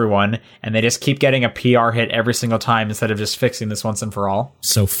for everyone, and they just keep getting a PR hit every single time instead of just fixing this once and for all.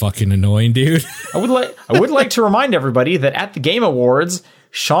 So fucking annoying, dude. I would like to remind everybody that at the Game Awards,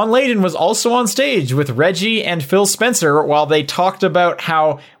 Sean Layden was also on stage with Reggie and Phil Spencer while they talked about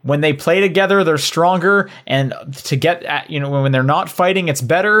how when they play together, they're stronger, and to get at, when they're not fighting, it's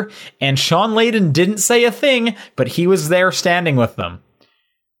better. And Sean Layden didn't say a thing, but he was there standing with them.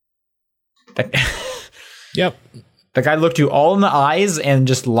 Yep. The guy looked you all in the eyes and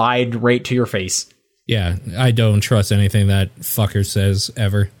just lied right to your face. Yeah, I don't trust anything that fucker says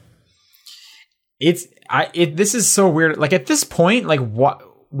ever. This is so weird. Like at this point, like what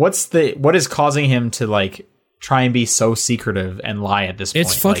is causing him to like try and be so secretive and lie at this point?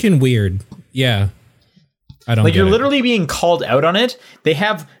 It's fucking weird. Yeah. I don't like you're it. literally being called out on it. They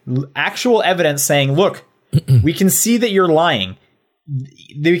have actual evidence saying, "Look, we can see that you're lying.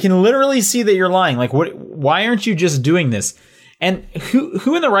 They can literally see that you're lying. Like, what? Why aren't you just doing this?" And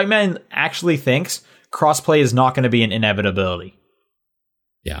who in the right mind actually thinks crossplay is not going to be an inevitability?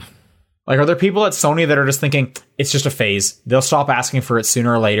 Yeah. Like, are there people at Sony that are just thinking it's just a phase? They'll stop asking for it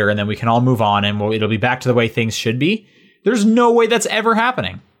sooner or later, and then we can all move on, and it'll be back to the way things should be. There's no way that's ever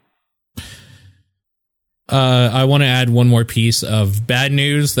happening. I want to add one more piece of bad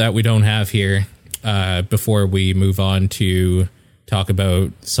news that we don't have here before we move on to talk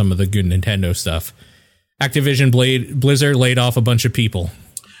about some of the good Nintendo stuff. Activision Blizzard laid off a bunch of people.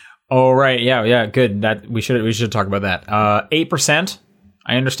 Oh, right. Yeah. Good. That we should talk about that. 8%,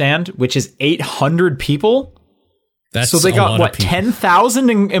 I understand, which is 800 people. That's so they got what,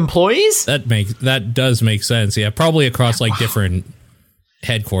 10,000 employees? That does make sense. Yeah, probably across like different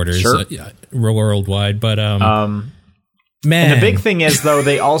headquarters, sure. Worldwide, but Man. And the big thing is, though,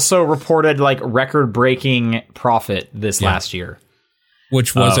 they also reported like record-breaking profit this last year,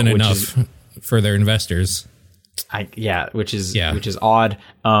 which wasn't enough for their investors. Which is odd.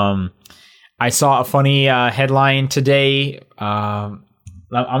 I saw a funny headline today. I'm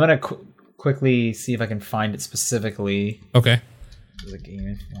gonna quickly see if I can find it specifically. Okay. The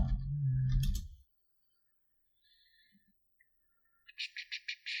game.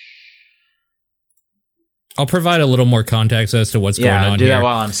 I'll provide a little more context as to what's going on do here. that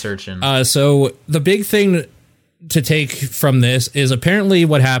while I'm searching. So the big thing to take from this is apparently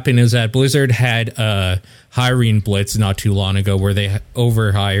what happened is that Blizzard had a hiring blitz not too long ago where they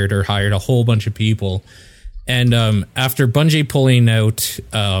overhired or hired a whole bunch of people. And after Bungie pulling out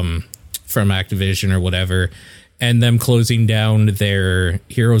from Activision or whatever, and them closing down their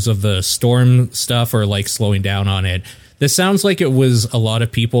Heroes of the Storm stuff or like slowing down on it, this sounds like it was a lot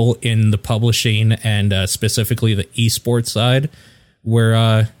of people in the publishing and specifically the esports side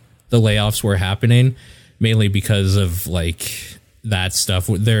where the layoffs were happening, mainly because of like that stuff.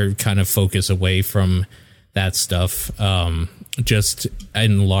 Their kind of focus away from that stuff, just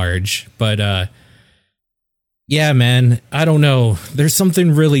in large. But yeah, man, I don't know. There's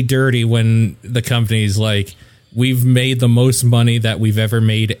something really dirty when the company's like, we've made the most money that we've ever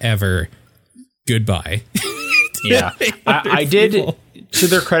made ever. Goodbye. Yeah, I did. To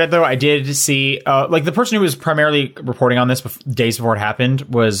their credit, though, I did see like the person who was primarily reporting on this days before it happened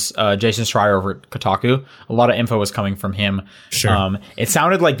was Jason Schreier over at Kotaku. A lot of info was coming from him. Sure. It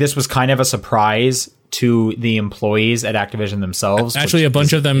sounded like this was kind of a surprise to the employees at Activision themselves. Actually, a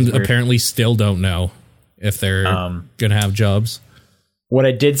bunch of them apparently still don't know if they're going to have jobs. What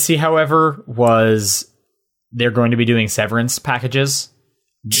I did see, however, was they're going to be doing severance packages.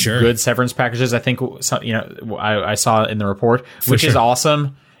 Sure. Good severance packages. I think, I saw in the report, which is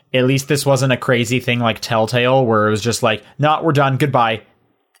awesome. At least this wasn't a crazy thing like Telltale where it was just like, no, we're done. Goodbye.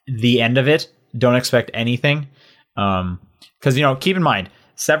 The end of it. Don't expect anything. Because, keep in mind,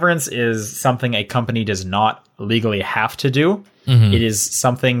 severance is something a company does not legally have to do. Mm-hmm. It is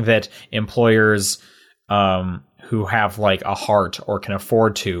something that employers who have like a heart or can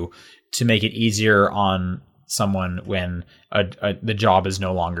afford to make it easier on someone when the job is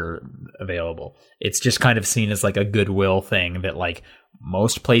no longer available. It's just kind of seen as like a goodwill thing that like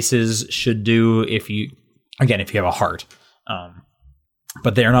most places should do if you have a heart.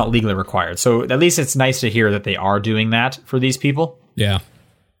 But they're not legally required. So at least it's nice to hear that they are doing that for these people. Yeah.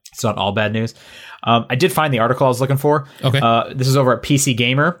 It's not all bad news. I did find the article I was looking for. Okay. This is over at PC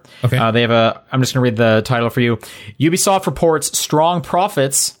Gamer. Okay. They have I'm just going to read the title for you. Ubisoft reports strong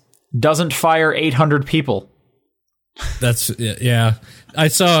profits, doesn't fire 800 people. That's yeah. I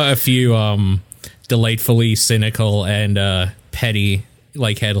saw a few delightfully cynical and petty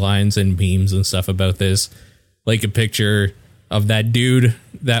like headlines and memes and stuff about this. Like a picture of that dude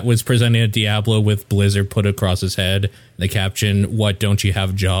that was presenting at Diablo with Blizzard put across his head. The caption, "What, don't you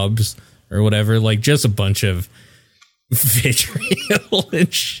have jobs?" or whatever. Like just a bunch of vitriol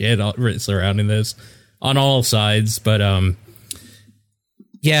and shit surrounding this on all sides. But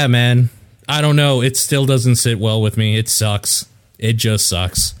yeah, man. I don't know. It still doesn't sit well with me. It sucks. It just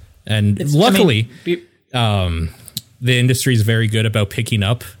sucks. And luckily, the industry is very good about picking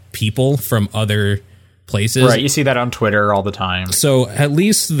up people from other places. Right. You see that on Twitter all the time. So at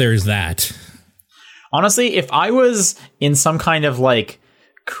least there's that. Honestly, if I was in some kind of like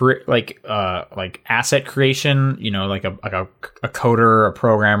asset creation, like a coder, a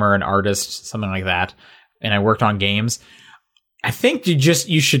programmer, an artist, something like that, and I worked on games, I think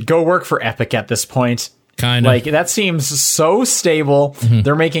you should go work for Epic at this point. Kind of. Like, that seems so stable. Mm-hmm.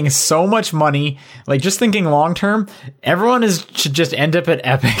 They're making so much money. Like, just thinking long term, everyone should just end up at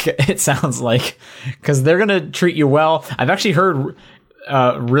Epic, it sounds like. Because they're going to treat you well. I've actually heard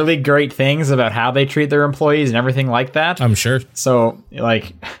really great things about how they treat their employees and everything like that. I'm sure. So,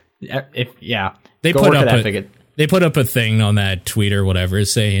 like, they put up a thing on that tweet or whatever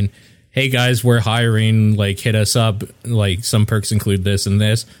saying, hey guys, we're hiring, like hit us up, like some perks include this and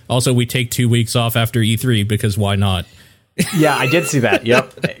this. Also, we take 2 weeks off after E3 because why not? Yeah, I did see that.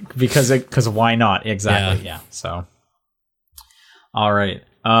 Yep. Because why not? Exactly. Yeah. So, all right.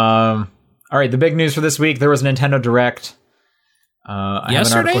 The big news for this week, there was a Nintendo Direct. I have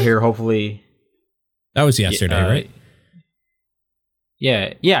an article here, hopefully. That was yesterday, right?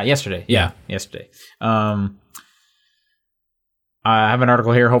 Yeah, yesterday. Yeah, yesterday. I have an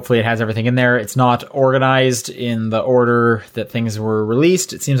article here. Hopefully it has everything in there. It's not organized in the order that things were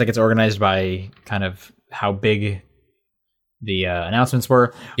released. It seems like it's organized by kind of how big the announcements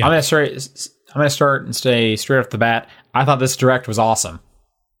were. Yeah. I'm going to start and say straight off the bat, I thought this Direct was awesome.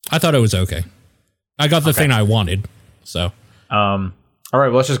 I thought it was okay. I got the thing I wanted. So, all right,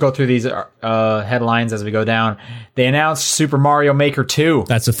 well, let's just go through these headlines as we go down. They announced Super Mario Maker 2.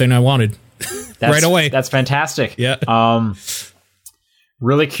 that's the thing I wanted right away. That's fantastic. Yeah.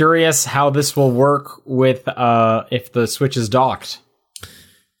 Really curious how this will work with if the Switch is docked.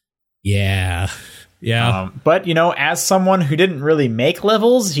 Yeah. But, as someone who didn't really make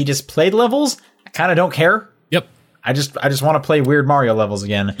levels, he just played levels, I kind of don't care. Yep. I just want to play weird Mario levels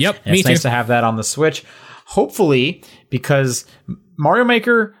again. Yep, And it's nice to have that on the Switch. Hopefully, because Mario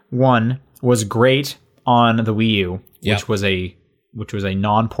Maker 1 was great on the Wii U, which was a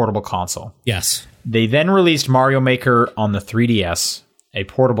non-portable console. Yes. They then released Mario Maker on the 3DS, a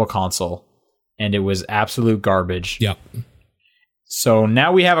portable console, and it was absolute garbage. Yep. So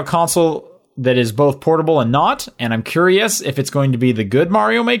now we have a console that is both portable and not, and I'm curious if it's going to be the good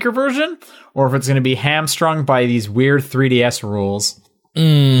Mario Maker version, or if it's going to be hamstrung by these weird 3DS rules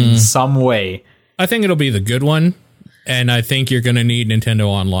in some way. I think it'll be the good one, and I think you're going to need Nintendo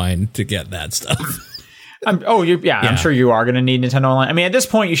Online to get that stuff. I'm sure you are going to need Nintendo Online. I mean, at this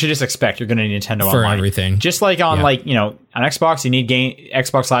point, you should just expect you're going to need Nintendo for Online. everything. Just like on, on Xbox, you need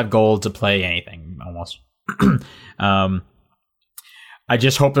Xbox Live Gold to play anything, almost. I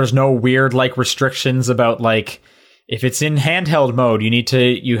just hope there's no weird, restrictions about, if it's in handheld mode, you need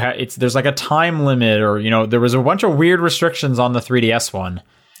to, there's a time limit, or, there was a bunch of weird restrictions on the 3DS one.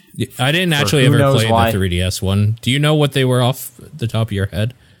 I didn't actually ever play the 3DS one. Do you know what they were off the top of your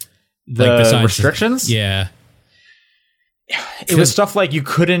head? The restrictions? Yeah. It was stuff like you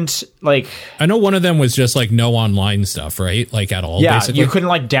couldn't, I know one of them was just, no online stuff, right? At all, yeah, basically. you couldn't,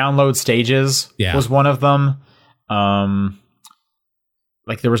 download stages was one of them.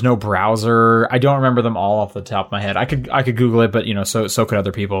 There was no browser. I don't remember them all off the top of my head. I could Google it, but, so could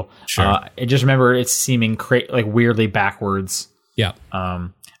other people. Sure. I just remember it seeming weirdly backwards. Yeah.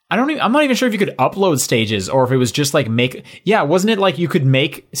 I'm not even sure if you could upload stages or if it was just wasn't it you could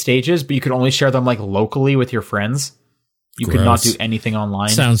make stages, but you could only share them locally with your friends? You could not do anything online.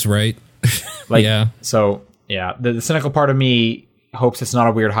 Sounds right. Yeah. So yeah, the cynical part of me hopes it's not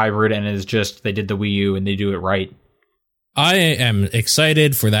a weird hybrid and is just they did the Wii U and they do it right. I am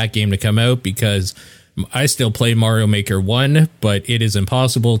excited for that game to come out because I still play Mario Maker 1, but it is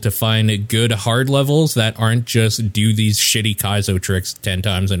impossible to find good hard levels that aren't just do these shitty Kaizo tricks 10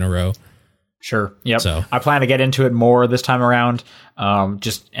 times in a row. Sure. Yep. So I plan to get into it more this time around. And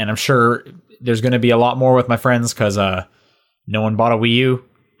I'm sure there's going to be a lot more with my friends because no one bought a Wii U.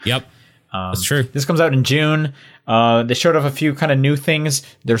 Yep. That's true. This comes out in June. They showed off a few kind of new things.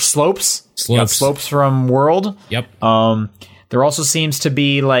 There's slopes. Slopes from World. Yep. There also seems to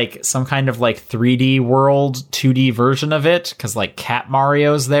be some kind of 3D World 2D version of it because Cat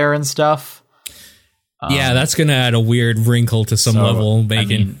Mario's there and stuff. Yeah, that's going to add a weird wrinkle to some level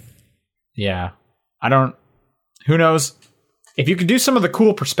making. Who knows? If you could do some of the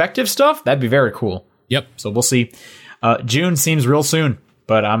cool perspective stuff, that'd be very cool. Yep. So we'll see. June seems real soon,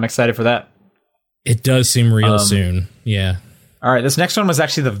 but I'm excited for that. It does seem real soon. Yeah. All right. This next one was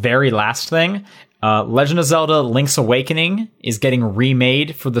actually the very last thing. Legend of Zelda Link's Awakening is getting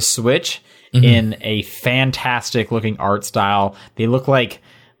remade for the Switch in a fantastic looking art style. They look they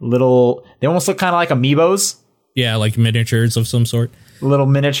almost look kind of like amiibos. Yeah, like miniatures of some sort. Little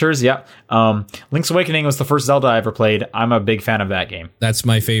miniatures, yeah. Link's Awakening was the first Zelda I ever played. I'm a big fan of that game. That's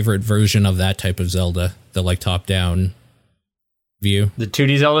my favorite version of that type of Zelda, the top-down view. The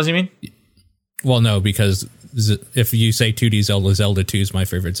 2D Zeldas, you mean? Well, no, because if you say 2D Zelda, Zelda 2 is my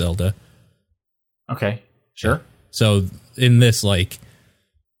favorite Zelda. Okay, sure. Yeah. So in this,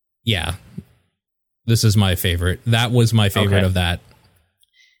 this is my favorite. That was my favorite of that.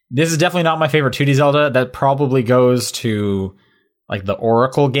 This is definitely not my favorite 2D Zelda. That probably goes to the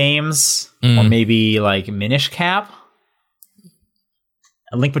Oracle games or maybe Minish Cap.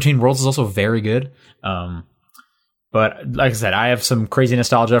 A Link Between Worlds is also very good. But like I said, I have some crazy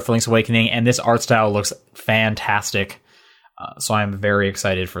nostalgia for Link's Awakening, and this art style looks fantastic. So I'm very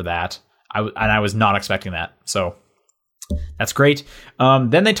excited for that. I was not expecting that. So that's great.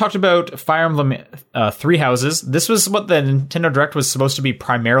 Then they talked about Fire Emblem Three Houses. This was what the Nintendo Direct was supposed to be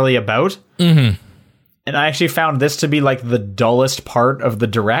primarily about. Mm-hmm. And I actually found this to be the dullest part of the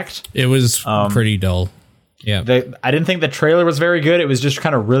Direct. It was pretty dull. Yeah. I didn't think the trailer was very good. It was just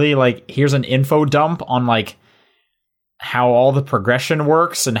kind of really here's an info dump on how all the progression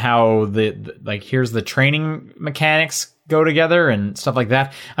works and how here's the training mechanics go together and stuff like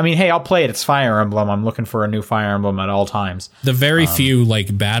that. I mean, hey, I'll play it. It's Fire Emblem. I'm looking for a new Fire Emblem at all times. The very few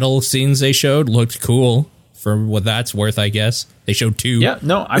battle scenes they showed looked cool for what that's worth, I guess. They showed 2. Yeah,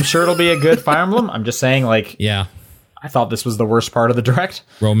 no, I'm sure it'll be a good Fire Emblem. I'm just saying yeah. I thought this was the worst part of the direct.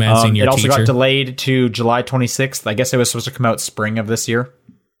 Romancing your It also teacher. got delayed to July 26th. I guess it was supposed to come out spring of this year.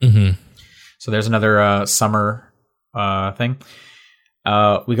 Mm-hmm. So there's another summer thing.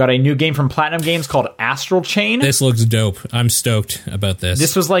 We got a new game from Platinum Games called Astral Chain. This looks dope. I'm stoked about this.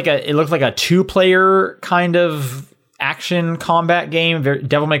 This was it looked like a 2-player kind of action combat game.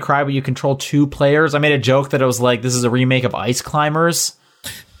 Devil May Cry, but you control 2 players. I made a joke that it was like, this is a remake of Ice Climbers.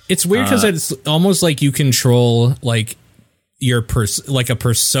 It's weird because it's almost like you control like your like a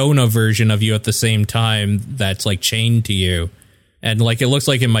persona version of you at the same time that's like chained to you, and like it looks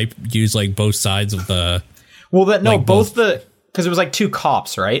like it might use like both sides of the. Well, both because it was like 2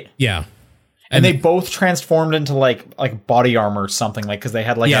 cops, right? Yeah, and they both transformed into like body armor or something, like because they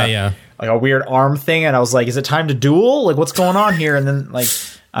had like a weird arm thing, and I was like, is it time to duel? Like, what's going on here? And then like,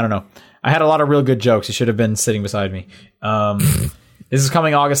 I don't know. I had a lot of real good jokes. You should have been sitting beside me. This is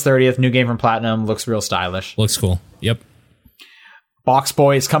coming August 30th. New game from Platinum. Looks real stylish. Looks cool. Yep. Box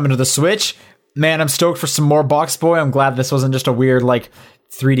Boy is coming to the Switch. Man, I'm stoked for some more Box Boy. I'm glad this wasn't just a weird,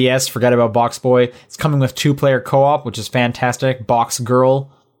 3DS. Forget about Box Boy. It's coming with 2-player co-op, which is fantastic. Box Girl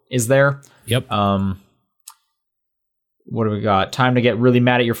is there. Yep. What do we got? Time to get really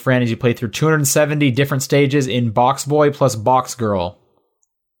mad at your friend as you play through 270 different stages in Box Boy plus Box Girl,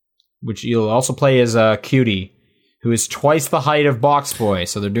 which you'll also play as Cutie, who is twice the height of Box Boy,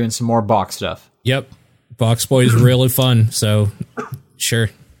 so they're doing some more box stuff. Yep. Box Boy is really fun, so sure.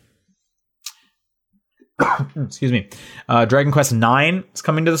 Excuse me. Dragon Quest IX is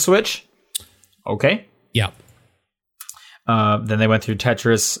coming to the Switch. Okay. Yep. Then they went through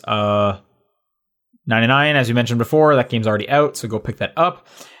Tetris 99, as you mentioned before. That game's already out, so go pick that up.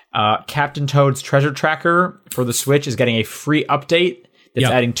 Captain Toad's Treasure Tracker for the Switch is getting a free update that's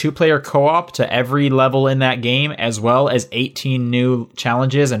adding 2-player co-op to every level in that game, as well as 18 new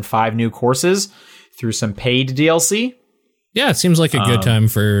challenges and 5 new courses through some paid DLC. Yeah, it seems like a good time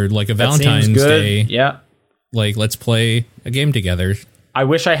for like a Valentine's Day. Yeah. Like, let's play a game together. I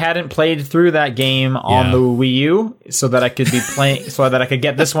wish I hadn't played through that game on the Wii U so that I could be playing, so that I could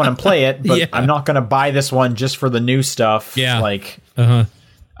get this one and play it, but I'm not going to buy this one just for the new stuff. Yeah.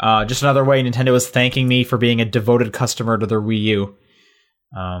 Just another way Nintendo is thanking me for being a devoted customer to their Wii U.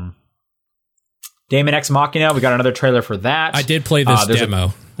 Daemon X Machina, we got another trailer for that. I did play this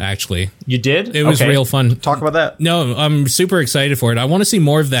demo, actually. You did? It was real fun. Talk about that. No, I'm super excited for it. I want to see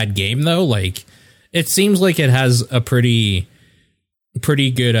more of that game, though. Like, it seems like it has a pretty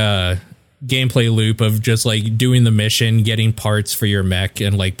good gameplay loop of just like doing the mission, getting parts for your mech,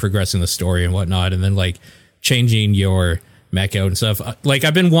 and like progressing the story and whatnot, and then like changing your mech out and stuff. Like,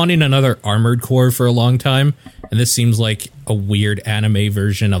 I've been wanting another Armored Core for a long time, and this seems like a weird anime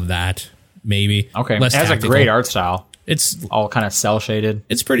version of that. Maybe. Okay. Less it has tactical. a great art style. It's all kind of cell shaded.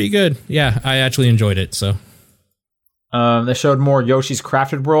 It's pretty good. Yeah, I actually enjoyed it. So. They showed more Yoshi's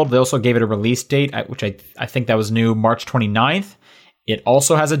Crafted World. They also gave it a release date, which I think that was new, March 29th. It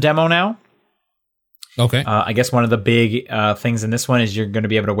also has a demo now. Okay. I guess one of the big things in this one is you're going to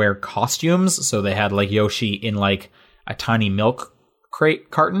be able to wear costumes. So they had like Yoshi in like a tiny milk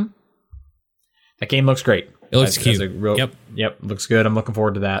crate carton. That game looks great. It looks cute. Yep, looks good. I'm looking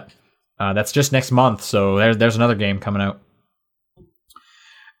forward to that. That's just next month, so there's another game coming out.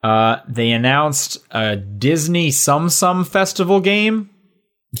 They announced a Disney Sum Festival game.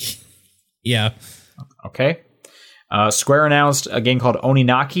 Yeah. Okay. Square announced a game called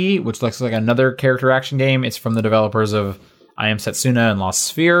Oninaki, which looks like another character action game. It's from the developers of I Am Setsuna and Lost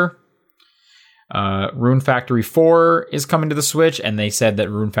Sphere. Rune Factory 4 is coming to the Switch, and they said that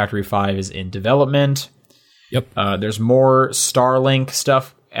Rune Factory 5 is in development. Yep. There's more Starlink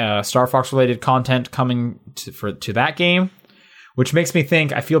stuff, Star Fox related content coming to that game, which makes me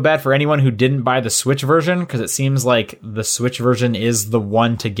think I feel bad for anyone who didn't buy the Switch version, because it seems like the Switch version is the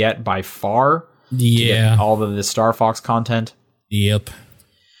one to get by far. Yeah. All of the Star Fox content. Yep.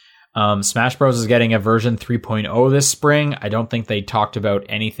 Smash Bros is getting a version 3.0 this spring. I don't think they talked about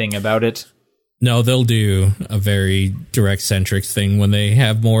anything about it. No, they'll do a very direct centric thing when they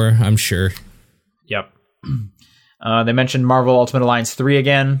have more, I'm sure. Yep. They mentioned Marvel Ultimate Alliance 3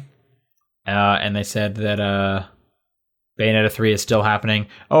 again. And they said that Bayonetta 3 is still happening.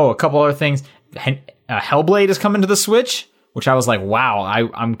 Oh, a couple other things. Hellblade is coming to the Switch, which I was like, wow,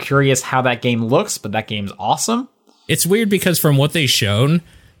 I'm curious how that game looks, but that game's awesome. It's weird because from what they've shown,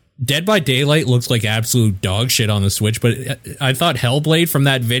 Dead by Daylight looks like absolute dog shit on the Switch, but I thought Hellblade from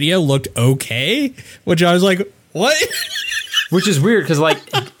that video looked okay, which I was like, what? Which is weird because like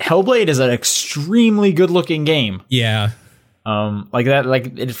Hellblade is an extremely good looking game. Yeah. Like that,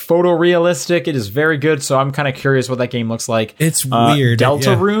 like it's photorealistic. It is very good. So I'm kind of curious what that game looks like. It's weird.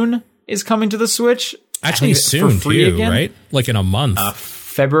 Deltarune is coming to the Switch. Actually, soon too, again. Right? Like in a month.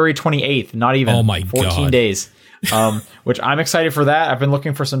 February 28th. Not even. Oh my 14 days. Which I'm excited for that. I've been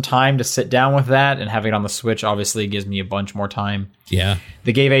looking for some time to sit down with that, and having it on the Switch obviously gives me a bunch more time. Yeah.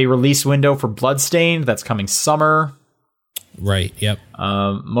 They gave a release window for Bloodstained. That's coming summer. Right. Yep.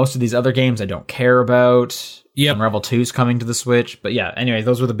 Most of these other games I don't care about. Yep. Unravel 2 is coming to the Switch. But yeah, anyway,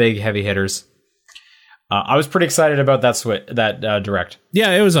 those were the big heavy hitters. I was pretty excited about that Direct.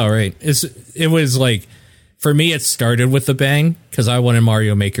 Yeah, it was all right. It was like, for me, it started with the bang because I wanted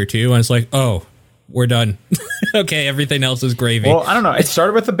Mario Maker 2. And it's like, oh, we're done. Okay, everything else is gravy. Well, I don't know. It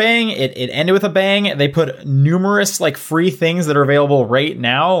started with a bang. It ended with a bang. They put numerous like free things that are available right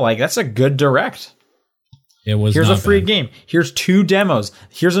now. Like, that's a good Direct. It was. Here's not a free bad. game. Here's 2 demos.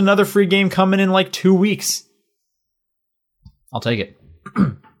 Here's another free game coming in like 2 weeks. I'll take it.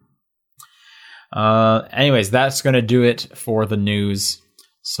 Anyways, that's going to do it for the news.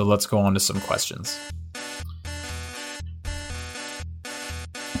 So let's go on to some questions.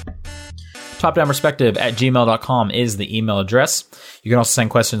 topdownperspective@gmail.com is the email address. You can also send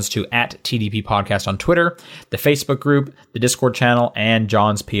questions to @TDP Podcast on Twitter, the Facebook group, the Discord channel, and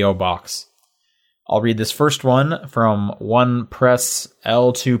John's P.O. Box. I'll read this first one from One Press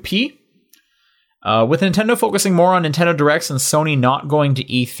L2P. With Nintendo focusing more on Nintendo Directs and Sony not going to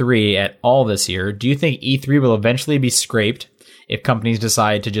E3 at all this year, do you think E3 will eventually be scraped if companies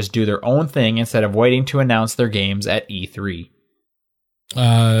decide to just do their own thing instead of waiting to announce their games at E3?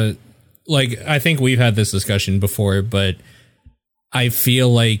 I think we've had this discussion before, but I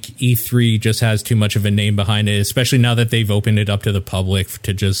feel like E3 just has too much of a name behind it, especially now that they've opened it up to the public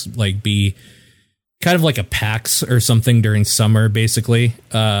to just like be kind of like a PAX or something during summer, basically.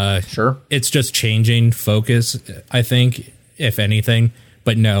 Sure. It's just changing focus, I think, if anything.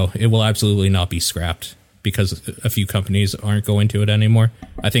 But no, it will absolutely not be scrapped because a few companies aren't going to it anymore.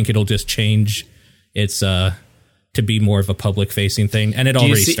 I think it'll just change its to be more of a public-facing thing, and it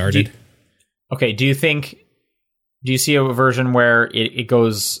already started. Do you see a version where it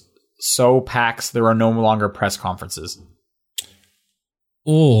goes so PAX there are no longer press conferences?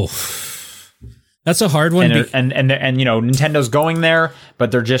 Oh, that's a hard one. And you know, Nintendo's going there,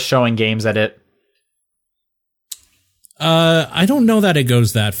 but they're just showing games at it. I don't know that it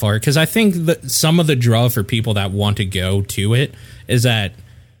goes that far, because I think that some of the draw for people that want to go to it is that,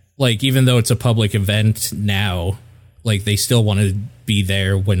 like, even though it's a public event now, like, they still want to be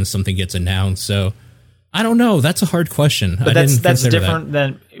there when something gets announced. So I don't know. That's a hard question. But that's different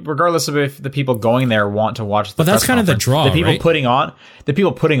than, regardless of if the people going there want to watch the but that's kind of the draw. The people right? putting on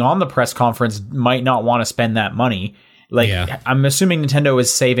the press conference might not want to spend that money. Like, yeah. I'm assuming Nintendo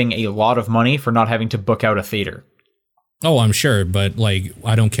is saving a lot of money for not having to book out a theater. Oh, I'm sure, but like,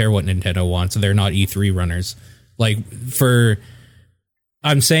 I don't care what Nintendo wants. They're not E3 runners. Like,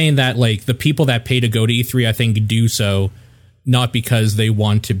 I'm saying that, like, the people that pay to go to E3, I think, do so not because they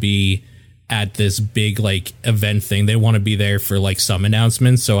want to be at this big, like, event thing. They want to be there for, like, some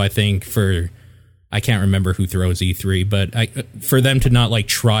announcements. So I think I can't remember who throws E3, but for them to not, like,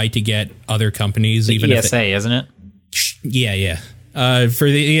 try to get other companies, the even ESA, isn't it? Yeah. For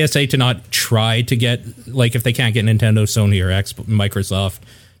the ESA to not try to get, like, if they can't get Nintendo, Sony, or Microsoft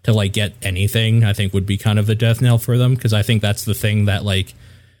to, like, get anything, I think would be kind of the death knell for them, because I think that's the thing that, like,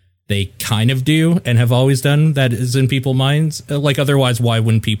 they kind of do and have always done that is in people's minds. Like, otherwise, why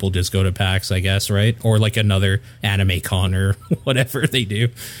wouldn't people just go to PAX, I guess, right? Or, like, another Anime Con or whatever they do.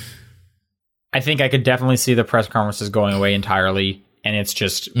 I think I could definitely see the press conferences going away entirely, and it's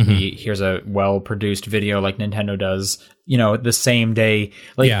just, here's a well-produced video like Nintendo does, you know, the same day.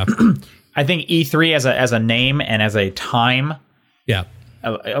 Like, yeah. I think E3 as a name and as a time, yeah,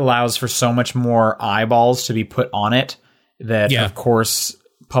 allows for so much more eyeballs to be put on it that, of course,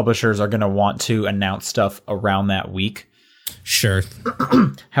 publishers are going to want to announce stuff around that week. Sure.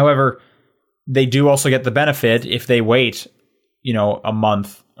 However, they do also get the benefit if they wait, you know, a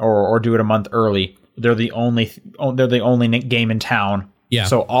month or do it a month early. They're the only game in town. Yeah.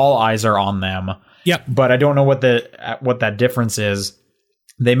 So all eyes are on them. Yep. But I don't know what that difference is.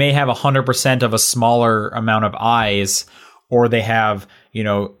 They may have 100% of a smaller amount of eyes, or they have, you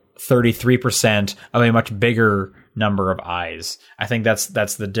know, 33% of a much bigger number of eyes. I think that's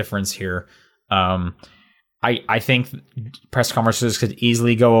the difference here. I think press conferences could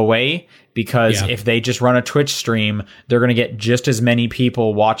easily go away because if they just run a Twitch stream, they're going to get just as many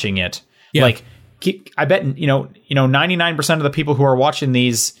people watching it. Yeah. Like, I bet, you know, 99% of the people who are watching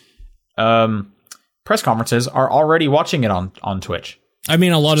these press conferences are already watching it on Twitch. I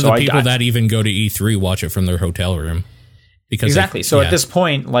mean, a lot of the people that even go to E3 watch it from their hotel room. Because exactly. So at this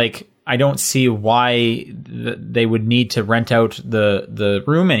point, like, I don't see why they would need to rent out the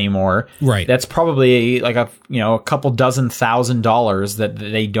room anymore. Right. That's probably like a couple dozen $1,000s that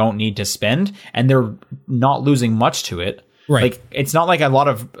they don't need to spend, and they're not losing much to it. Right. Like, it's not like a lot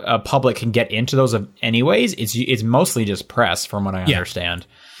of public can get into those anyways. It's mostly just press, from what I understand.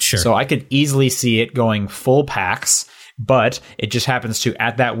 Sure. So I could easily see it going full PAX, but it just happens to,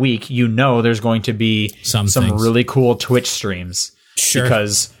 at that week, there's going to be some really cool Twitch streams. Sure.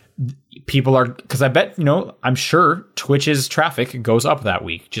 Because I bet, I'm sure Twitch's traffic goes up that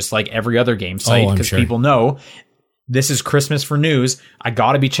week, just like every other game site, because people know this is Christmas for news. I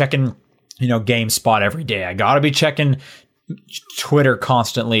got to be checking, GameSpot every day. I got to be checking Twitter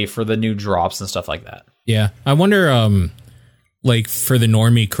constantly for the new drops and stuff like that. Yeah. I wonder, like, for the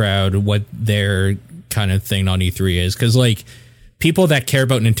normie crowd, what their kind of thing on E3 is. Because, like, people that care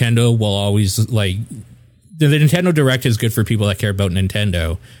about Nintendo will always, like, the Nintendo Direct is good for people that care about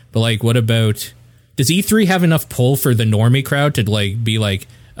Nintendo. But, like, what about, does E3 have enough pull for the normie crowd to, like, be like,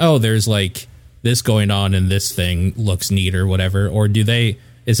 oh, there's, like, this going on and this thing looks neat or whatever? Or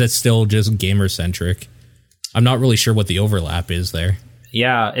is that still just gamer centric? I'm not really sure what the overlap is there.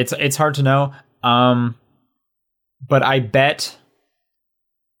 Yeah, it's hard to know. But I bet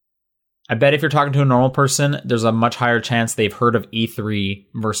if you're talking to a normal person, there's a much higher chance they've heard of E3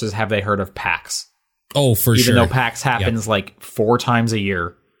 versus have they heard of PAX. Oh, for sure. Even though PAX happens like 4 times a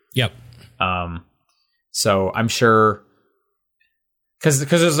year. Yep. So I'm sure, because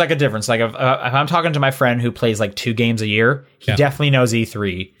there's like a difference. Like if I'm talking to my friend who plays like 2 games a year, he definitely knows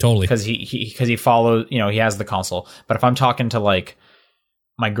E3. Totally. Because he follows, he has the console. But if I'm talking to like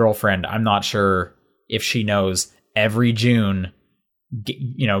my girlfriend, I'm not sure if she knows every June,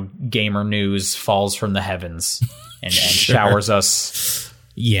 gamer news falls from the heavens and showers us.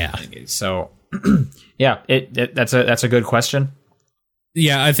 Yeah. So yeah, that's a good question.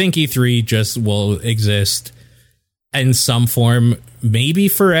 Yeah, I think E3 just will exist in some form, maybe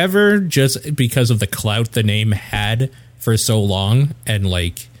forever, just because of the clout the name had for so long. And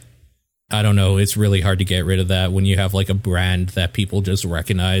like, I don't know, it's really hard to get rid of that when you have like a brand that people just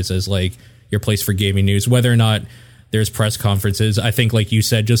recognize as like your place for gaming news, whether or not there's press conferences. I think, like you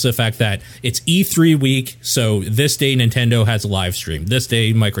said, just the fact that it's E3 week, so this day Nintendo has a live stream, this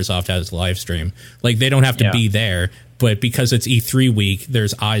day Microsoft has a live stream. Like, they don't have to be there, but because it's E3 week,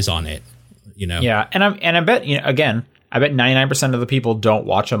 there's eyes on it. Yeah, and I bet again, I bet 99% of the people don't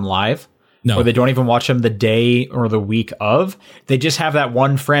watch them live. No. Or they don't even watch them the day or the week of. They just have that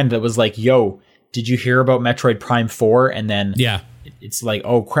one friend that was like, "Yo, did you hear about Metroid Prime 4?" And then it's like,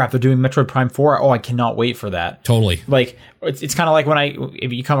 oh crap, they're doing Metroid Prime 4. Oh, I cannot wait for that. Totally. Like, it's kind of like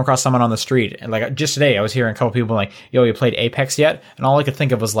if you come across someone on the street, and like just today, I was hearing a couple people like, "Yo, you played Apex yet?" And all I could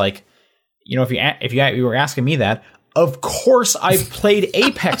think of was like, if you were asking me that, of course I've played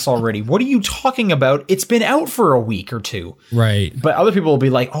Apex already. What are you talking about? It's been out for a week or 2. Right. But other people will be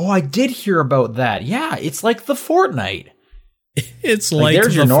like, "Oh, I did hear about that." Yeah, it's like the Fortnite. It's like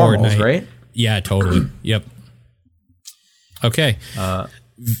there's your normals, right? Yeah, totally. Yep. Okay.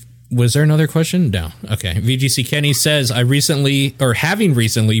 Was there another question? No. Okay. VGC Kenny says, having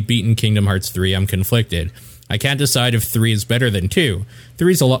recently beaten Kingdom Hearts 3, I'm conflicted. I can't decide if 3 is better than 2.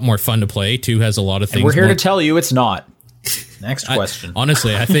 3 is a lot more fun to play. 2 has a lot of things. And we're here to tell you it's not. Next question.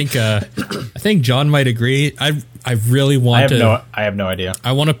 Honestly, I think John might agree. I really want I have no idea.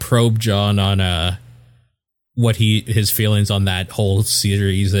 I want to probe John on what his feelings on that whole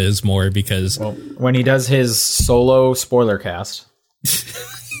series is more, because when he does his solo spoiler cast.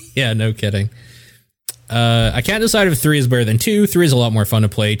 Yeah, no kidding. I can't decide if 3 is better than 2. 3 is a lot more fun to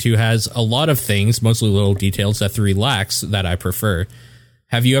play. 2 has a lot of things, mostly little details, that 3 lacks that I prefer.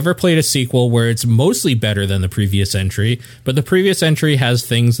 Have you ever played a sequel where it's mostly better than the previous entry, but the previous entry has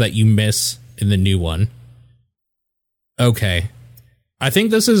things that you miss in the new one? Okay. I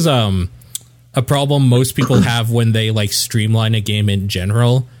think this is a problem most people have when they like streamline a game in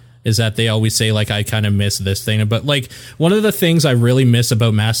general, is that they always say like, I kind of miss this thing. But like, one of the things I really miss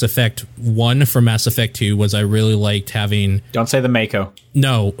about Mass Effect 1 from Mass Effect 2 was I really liked having... Don't say the Mako.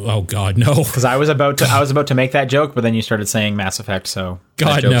 No. Oh God, no. Because I was about to make that joke, but then you started saying Mass Effect, so...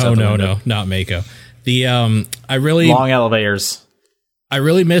 God, no, not Mako. The, long elevators. I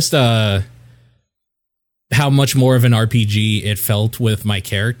really missed, how much more of an RPG it felt with my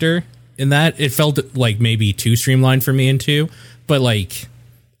character in that. It felt like maybe too streamlined for me in 2, but like...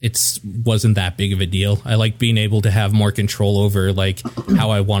 It wasn't that big of a deal. I like being able to have more control over like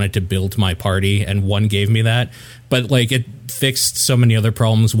how I wanted to build my party, and 1 gave me that. But like, it fixed so many other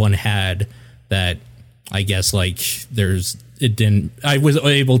problems 1 had that I guess like I was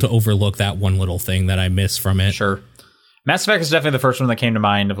able to overlook that one little thing that I missed from it. Sure. Mass Effect is definitely the first one that came to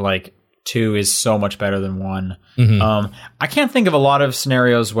mind of like 2 is so much better than 1. I can't think of a lot of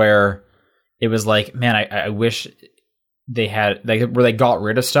scenarios where it was like, man, I wish they had where they got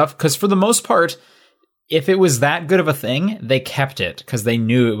rid of stuff, because for the most part, if it was that good of a thing, they kept it because they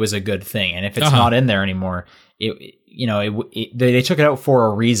knew it was a good thing. And if it's not in there anymore, they took it out for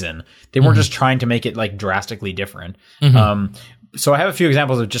a reason. They weren't just trying to make it like drastically different. So I have a few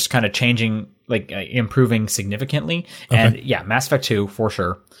examples of just kind of changing, like improving significantly. Okay. And yeah, Mass Effect 2 for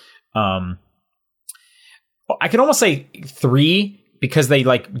sure. I could almost say 3, because they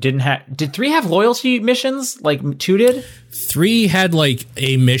like did 3 have loyalty missions like 2 did? 3 had like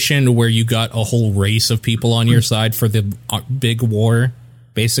a mission where you got a whole race of people on your side for the big war,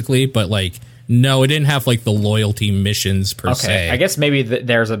 basically. But like, no, it didn't have like the loyalty missions per se. I guess maybe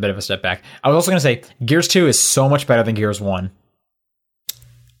there's a bit of a step back. I was also going to say Gears 2 is so much better than Gears 1.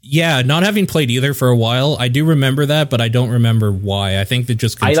 Yeah, not having played either for a while, I do remember that, but I don't remember why. I think they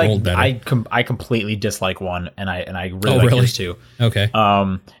just controlled better. I completely dislike 1, and I really like Gears 2. Okay.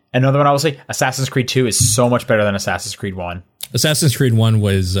 Another one I will say, Assassin's Creed 2 is so much better than Assassin's Creed 1. Assassin's Creed 1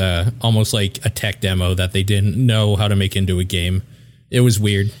 was almost like a tech demo that they didn't know how to make into a game. It was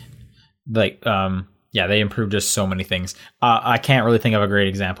weird. Like, yeah, they improved just so many things. I can't really think of a great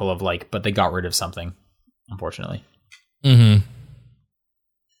example of like, but they got rid of something, unfortunately.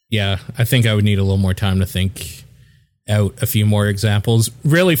 Yeah, I think I would need a little more time to think out a few more examples.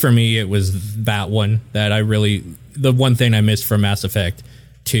 Really, for me, it was that one that the one thing I missed from Mass Effect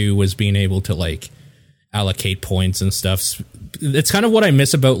 2 was being able to like allocate points and stuff. It's kind of what I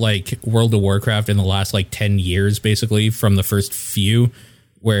miss about like World of Warcraft in the last like 10 years, basically, from the first few,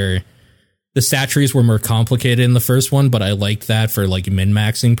 where the stat trees were more complicated in the first one, but I liked that for like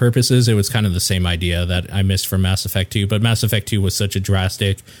min-maxing purposes. It was kind of the same idea that I missed from Mass Effect 2, but Mass Effect 2 was such a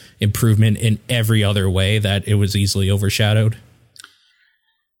drastic improvement in every other way that it was easily overshadowed.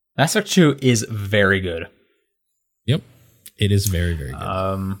 Mass Effect 2 is very good. Yep. It is very, very good.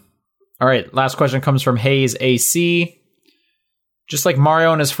 All right, last question comes from Hayes AC. Just like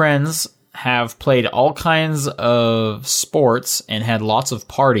Mario and his friends have played all kinds of sports and had lots of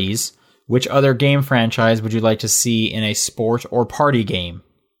parties, which other game franchise would you like to see in a sport or party game?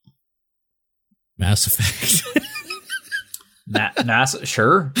 Mass Effect.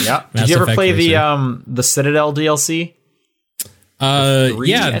 Sure. Yeah. Mass Did you ever Effect play the Citadel DLC? 3,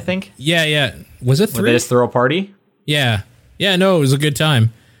 yeah, I think. Yeah. Was it 3? Where they just throw a party? Yeah. No, it was a good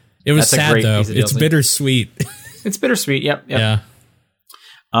time. It was sad though. It's bittersweet. It's bittersweet. Yep. Yeah.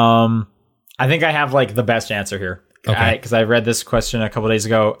 I think I have like the best answer here. Okay. Because I read this question a couple days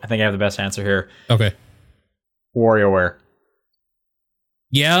ago. I think I have the best answer here. Okay. WarioWare.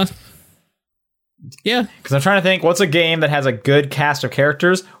 Yeah. Because I'm trying to think, what's a game that has a good cast of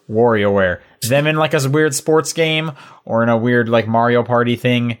characters? WarioWare. Them in like a weird sports game or in a weird like Mario Party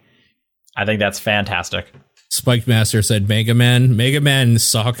thing. I think that's fantastic. Spike Master said Mega Man. Mega Man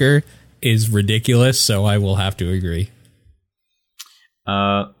Soccer is ridiculous, so I will have to agree.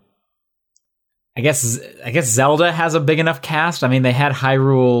 I guess Zelda has a big enough cast. I mean, they had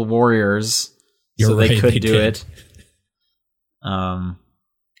Hyrule Warriors, so they could do it.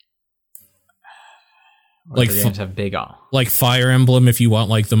 Like games have big like Fire Emblem, if you want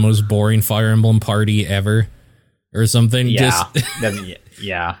like the most boring Fire Emblem party ever, or something. Yeah,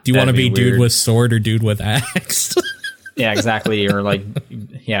 yeah. Do you want to be dude with sword or dude with axe? Yeah, exactly. Or like,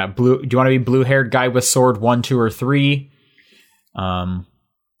 yeah, blue. Do you want to be blue-haired guy with sword 1, 2, or 3?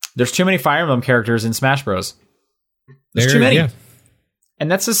 There's too many Fire Emblem characters in Smash Bros. There's too many. Yeah. And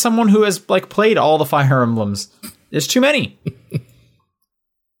that's just someone who has like played all the Fire Emblems. There's too many.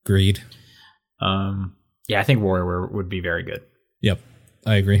 Agreed. Yeah, I think WarioWare would be very good. Yep,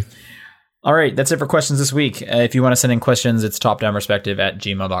 I agree. All right, that's it for questions this week. If you want to send in questions, it's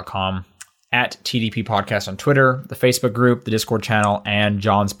topdownperspective@gmail.com, at TDP Podcast on Twitter, the Facebook group, the Discord channel, and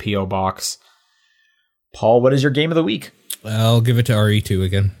John's P.O. Box. Paul, what is your game of the week? I'll give it to RE2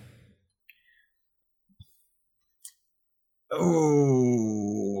 again.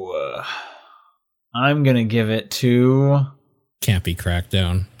 Oh, I'm going to give it to... Can't be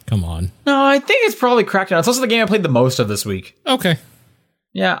Crackdown. Come on. No, I think it's probably Crackdown. It's also the game I played the most of this week. Okay.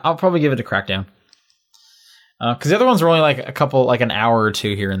 Yeah, I'll probably give it to Crackdown. Because the other ones were only like a couple, like an hour or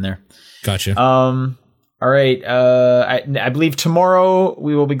two here and there. Gotcha. All right. I believe tomorrow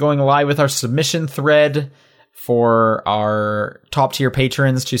we will be going live with our submission thread for our top tier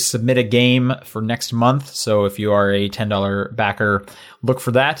patrons to submit a game for next month. So if you are a $10 backer, look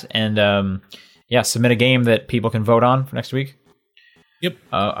for that. And submit a game that people can vote on for next week. Yep.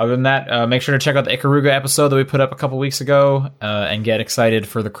 Other than that, make sure to check out the Ikaruga episode that we put up a couple weeks ago and get excited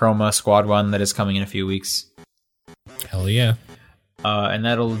for the Chroma Squad one that is coming in a few weeks. Hell yeah. And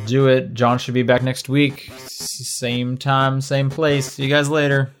that'll do it. John should be back next week. Same time, same place. See you guys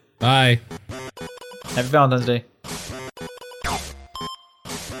later. Bye. Happy Valentine's Day.